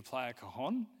to get him to play a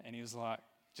cajon, and he was like,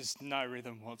 just no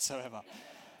rhythm whatsoever.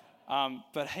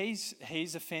 But he's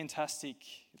a fantastic,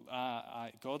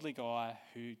 godly guy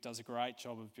who does a great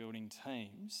job of building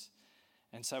teams.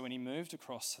 And so when he moved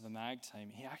across to the mag team,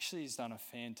 he actually has done a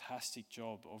fantastic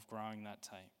job of growing that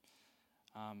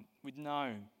team with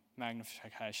no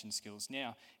magnification skills.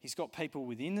 Now, he's got people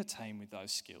within the team with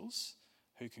those skills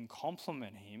who can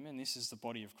complement him, and this is the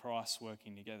body of Christ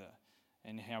working together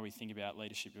and how we think about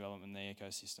leadership development in the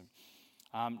ecosystem.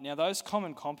 Now, those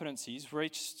common competencies,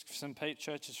 some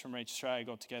churches from Reach Australia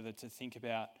got together to think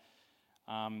about.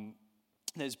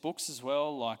 There's books as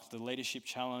well, like the Leadership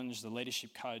Challenge, the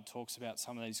Leadership Code talks about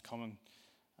some of these common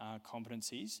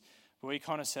competencies. But we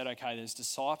kind of said, okay, there's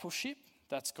discipleship.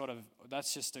 That's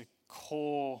just a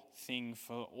core thing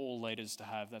for all leaders to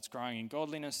have. That's growing in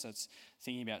godliness. That's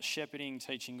thinking about shepherding,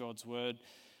 teaching God's word.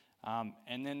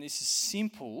 And then this is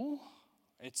simple.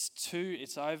 It's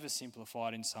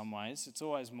oversimplified in some ways. It's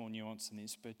always more nuanced than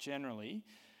this, but generally,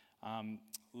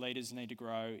 leaders need to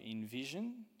grow in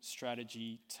vision,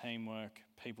 strategy, teamwork,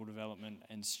 people development,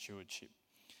 and stewardship.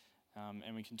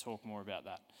 And we can talk more about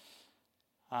that.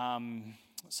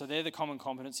 So they're the common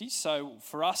competencies. So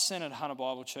for us, Centred Hunter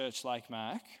Bible Church, Lake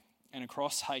Mac, and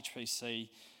across HPC,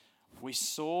 we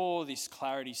saw this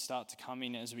clarity start to come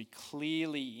in as we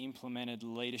clearly implemented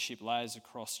leadership layers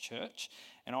across church.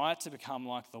 And I had to become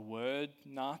like the word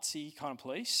Nazi kind of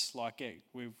police. Like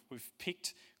we've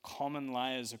picked common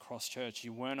layers across church.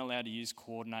 You weren't allowed to use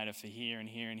coordinator for here and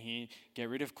here and here. Get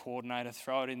rid of coordinator,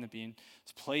 throw it in the bin.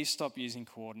 So please stop using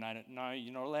coordinator. No,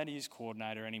 you're not allowed to use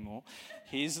coordinator anymore.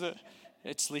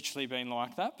 It's literally been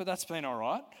like that, but that's been all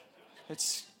right.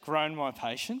 It's grown my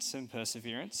patience and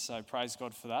perseverance, so praise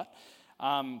God for that.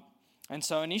 And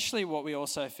so initially what we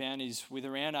also found is with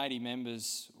around 80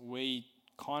 members, we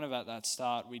kind of at that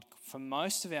start, for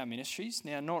most of our ministries,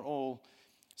 now not all,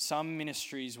 some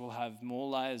ministries will have more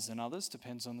layers than others,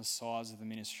 depends on the size of the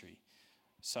ministry.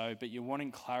 So, but you're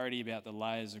wanting clarity about the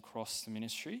layers across the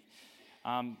ministry.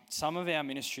 Some of our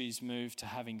ministries moved to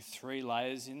having 3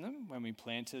 layers in them when we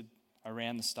planted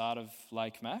around the start of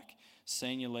Lake Mac: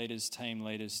 senior leaders, team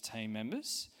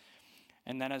members.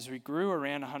 And then as we grew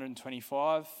around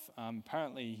 125,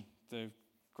 apparently the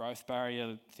growth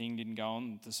barrier thing didn't go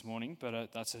on this morning,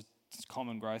 but that's a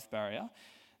common growth barrier.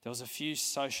 There was a few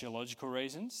sociological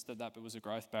reasons that was a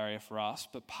growth barrier for us,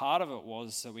 but part of it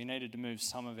was that we needed to move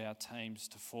some of our teams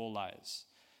to 4 layers.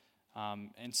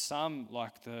 And some,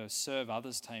 like the Serve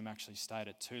Others team, actually stayed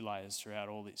at 2 layers throughout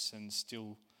all this, and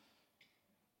still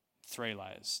 3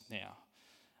 layers now.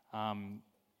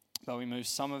 But we moved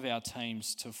some of our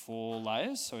teams to 4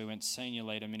 layers. So we went senior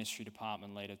leader, ministry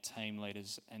department leader, team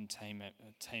leaders, and team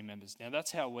members. Now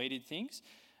that's how we did things.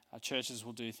 Our churches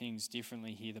will do things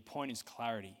differently here. The point is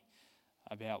clarity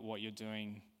about what you're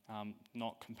doing,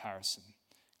 not comparison.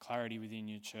 Clarity within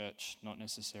your church, not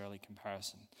necessarily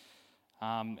comparison.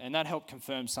 And that helped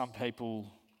confirm some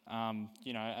people,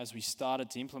 as we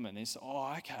started to implement this,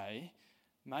 okay,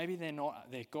 maybe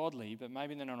they're godly, but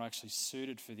maybe they're not actually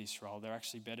suited for this role. They're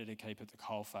actually better to keep at the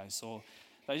coalface. Or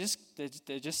they're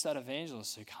just that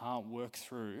evangelist who can't work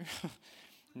through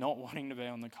not wanting to be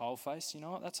on the coalface. You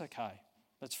know what? That's okay.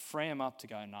 Let's free them up to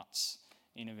go nuts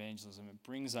in evangelism. It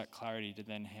brings that clarity to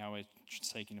then how we're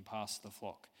seeking to pass the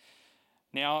flock.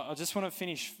 Now, I just want to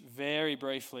finish very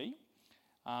briefly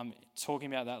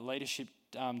talking about that leadership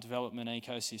development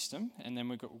ecosystem, and then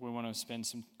we want to spend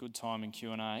some good time in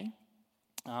Q&A.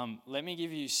 Let me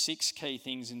give you 6 key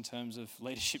things in terms of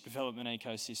leadership development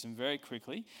ecosystem very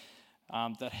quickly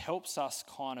that helps us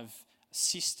kind of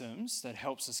systems that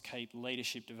helps us keep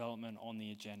leadership development on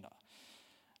the agenda.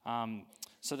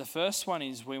 So the first one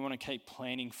is we want to keep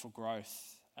planning for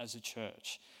growth as a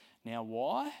church. Now,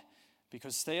 why?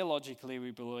 Because theologically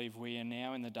we believe we are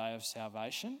now in the day of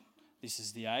salvation. This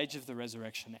is the age of the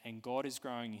resurrection, and God is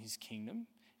growing his kingdom.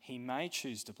 He may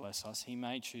choose to bless us, he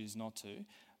may choose not to,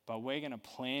 but we're going to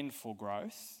plan for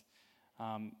growth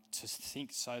to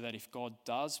think so that if God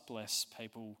does bless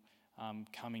people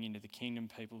coming into the kingdom,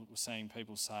 seeing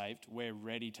people saved, we're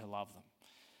ready to love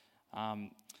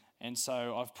them. And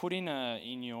so I've put in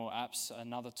your apps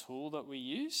another tool that we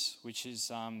use, which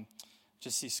is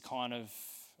just this kind of,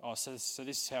 so this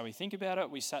is how we think about it.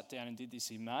 We sat down and did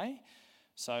this in May.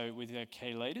 So with our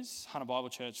key leaders, Hunter Bible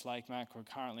Church, Lake Mac, we're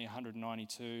currently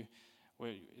 192.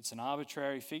 It's an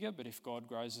arbitrary figure, but if God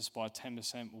grows us by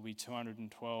 10%, we'll be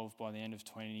 212 by the end of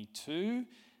 22.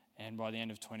 And by the end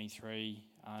of 23,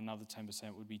 another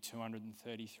 10% would be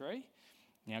 233.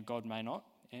 Now, God may not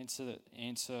answer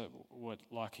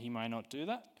he may not do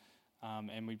that.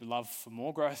 And we'd love for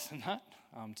more growth than that,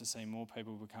 to see more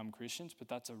people become Christians. But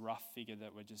that's a rough figure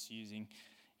that we're just using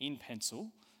in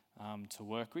pencil to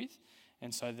work with.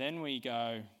 And so then we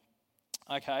go,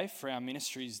 okay, for our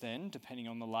ministries then, depending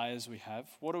on the layers we have,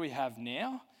 what do we have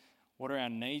now? What are our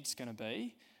needs going to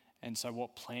be? And so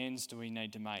what plans do we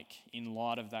need to make in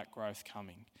light of that growth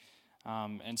coming?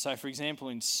 And so, for example,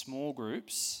 in small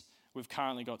groups, we've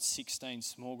currently got 16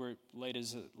 small group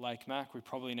leaders at Lake Mac. We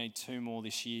probably need 2 more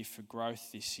this year for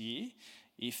growth this year,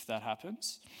 if that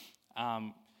happens.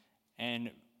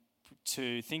 And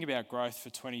to think about growth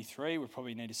for 23, we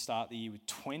probably need to start the year with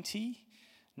 20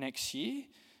 next year.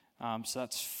 So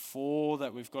that's 4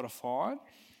 that we've got to find.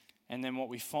 And then what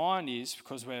we find is,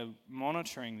 because we're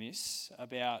monitoring this,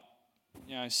 about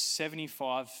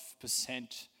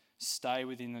 75% stay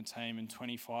within the team and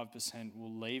 25%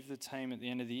 will leave the team at the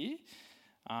end of the year.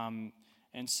 And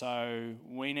so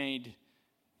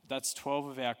that's 12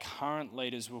 of our current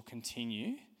leaders will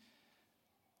continue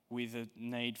with a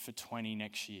need for 20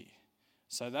 next year.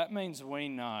 So that means we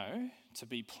know to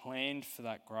be planned for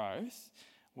that growth,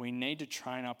 we need to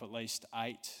train up at least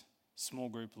 8 small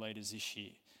group leaders this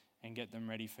year and get them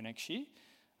ready for next year.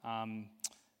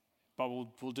 But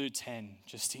we'll do 10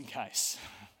 just in case.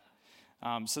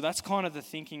 So that's kind of the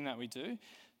thinking that we do.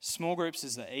 Small groups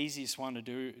is the easiest one to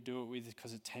do it with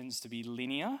because it tends to be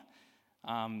linear.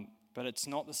 But it's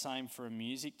not the same for a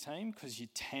music team because you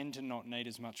tend to not need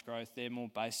as much growth. They're more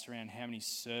based around how many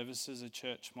services a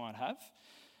church might have.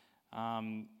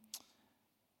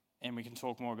 And we can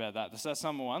talk more about that. So that's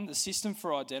number one. The system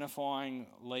for identifying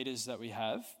leaders that we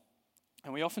have.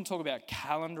 And we often talk about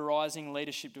calendarising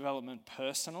leadership development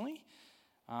personally.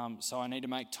 So I need to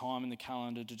make time in the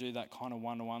calendar to do that kind of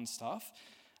one-to-one stuff.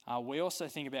 We also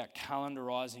think about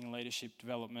calendarising leadership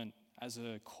development as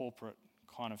a corporate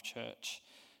kind of church.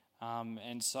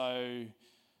 And so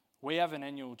we have an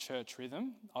annual church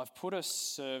rhythm. I've put a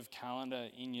serve calendar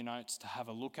in your notes to have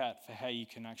a look at for how you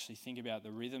can actually think about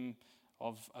the rhythm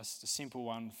of a simple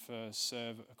one for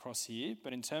serve across the year.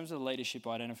 But in terms of leadership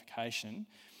identification,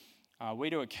 we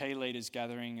do a key leaders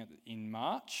gathering in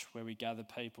March where we gather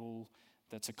people.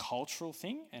 That's a cultural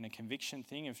thing and a conviction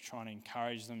thing of trying to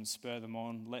encourage them, spur them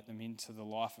on, let them into the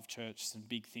life of church, some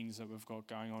big things that we've got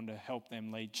going on to help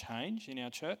them lead change in our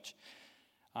church.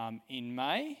 In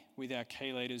May, with our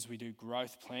key leaders, we do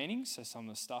growth planning, so some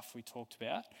of the stuff we talked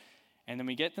about. And then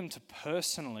we get them to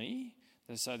personally,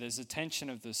 so there's a tension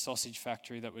of the sausage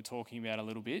factory that we're talking about a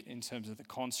little bit in terms of the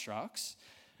constructs.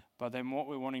 But then what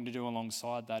we're wanting to do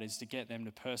alongside that is to get them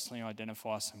to personally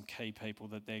identify some key people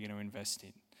that they're going to invest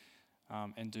in.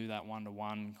 And do that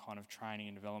one-to-one kind of training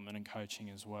and development and coaching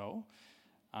as well.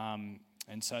 And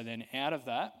so then out of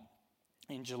that,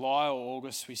 in July or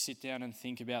August, we sit down and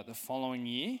think about the following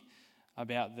year,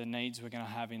 about the needs we're going to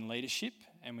have in leadership,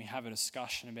 and we have a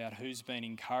discussion about who's been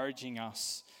encouraging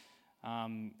us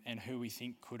and who we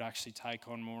think could actually take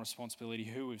on more responsibility,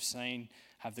 who we've seen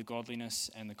have the godliness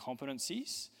and the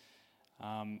competencies.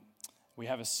 We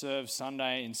have a Serve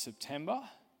Sunday in September,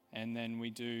 and then we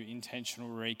do intentional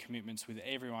recommitments with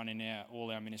everyone in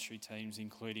all our ministry teams,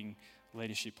 including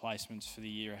leadership placements for the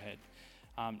year ahead.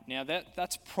 Now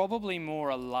that's probably more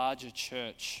a larger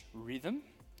church rhythm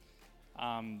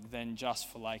than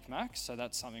just for Lake Mac. So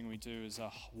that's something we do as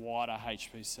a wider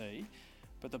HPC.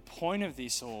 But the point of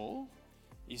this all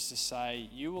is to say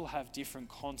you will have different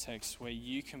contexts where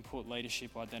you can put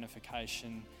leadership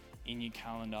identification in your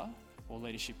calendar or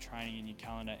leadership training in your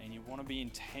calendar, and you want to be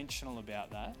intentional about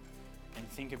that and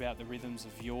think about the rhythms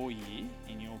of your year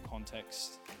in your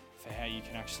context for how you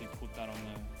can actually put that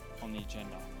on the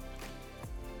agenda.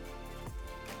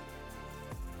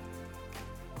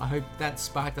 I hope that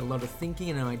sparked a lot of thinking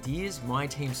and ideas. My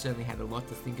team certainly had a lot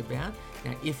to think about.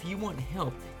 Now, if you want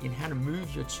help in how to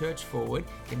move your church forward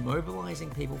in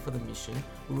mobilising people for the mission,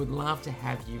 we would love to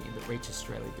have you in the Reach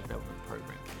Australia Development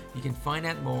Program. You can find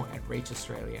out more at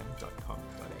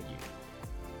reachaustralia.com.au.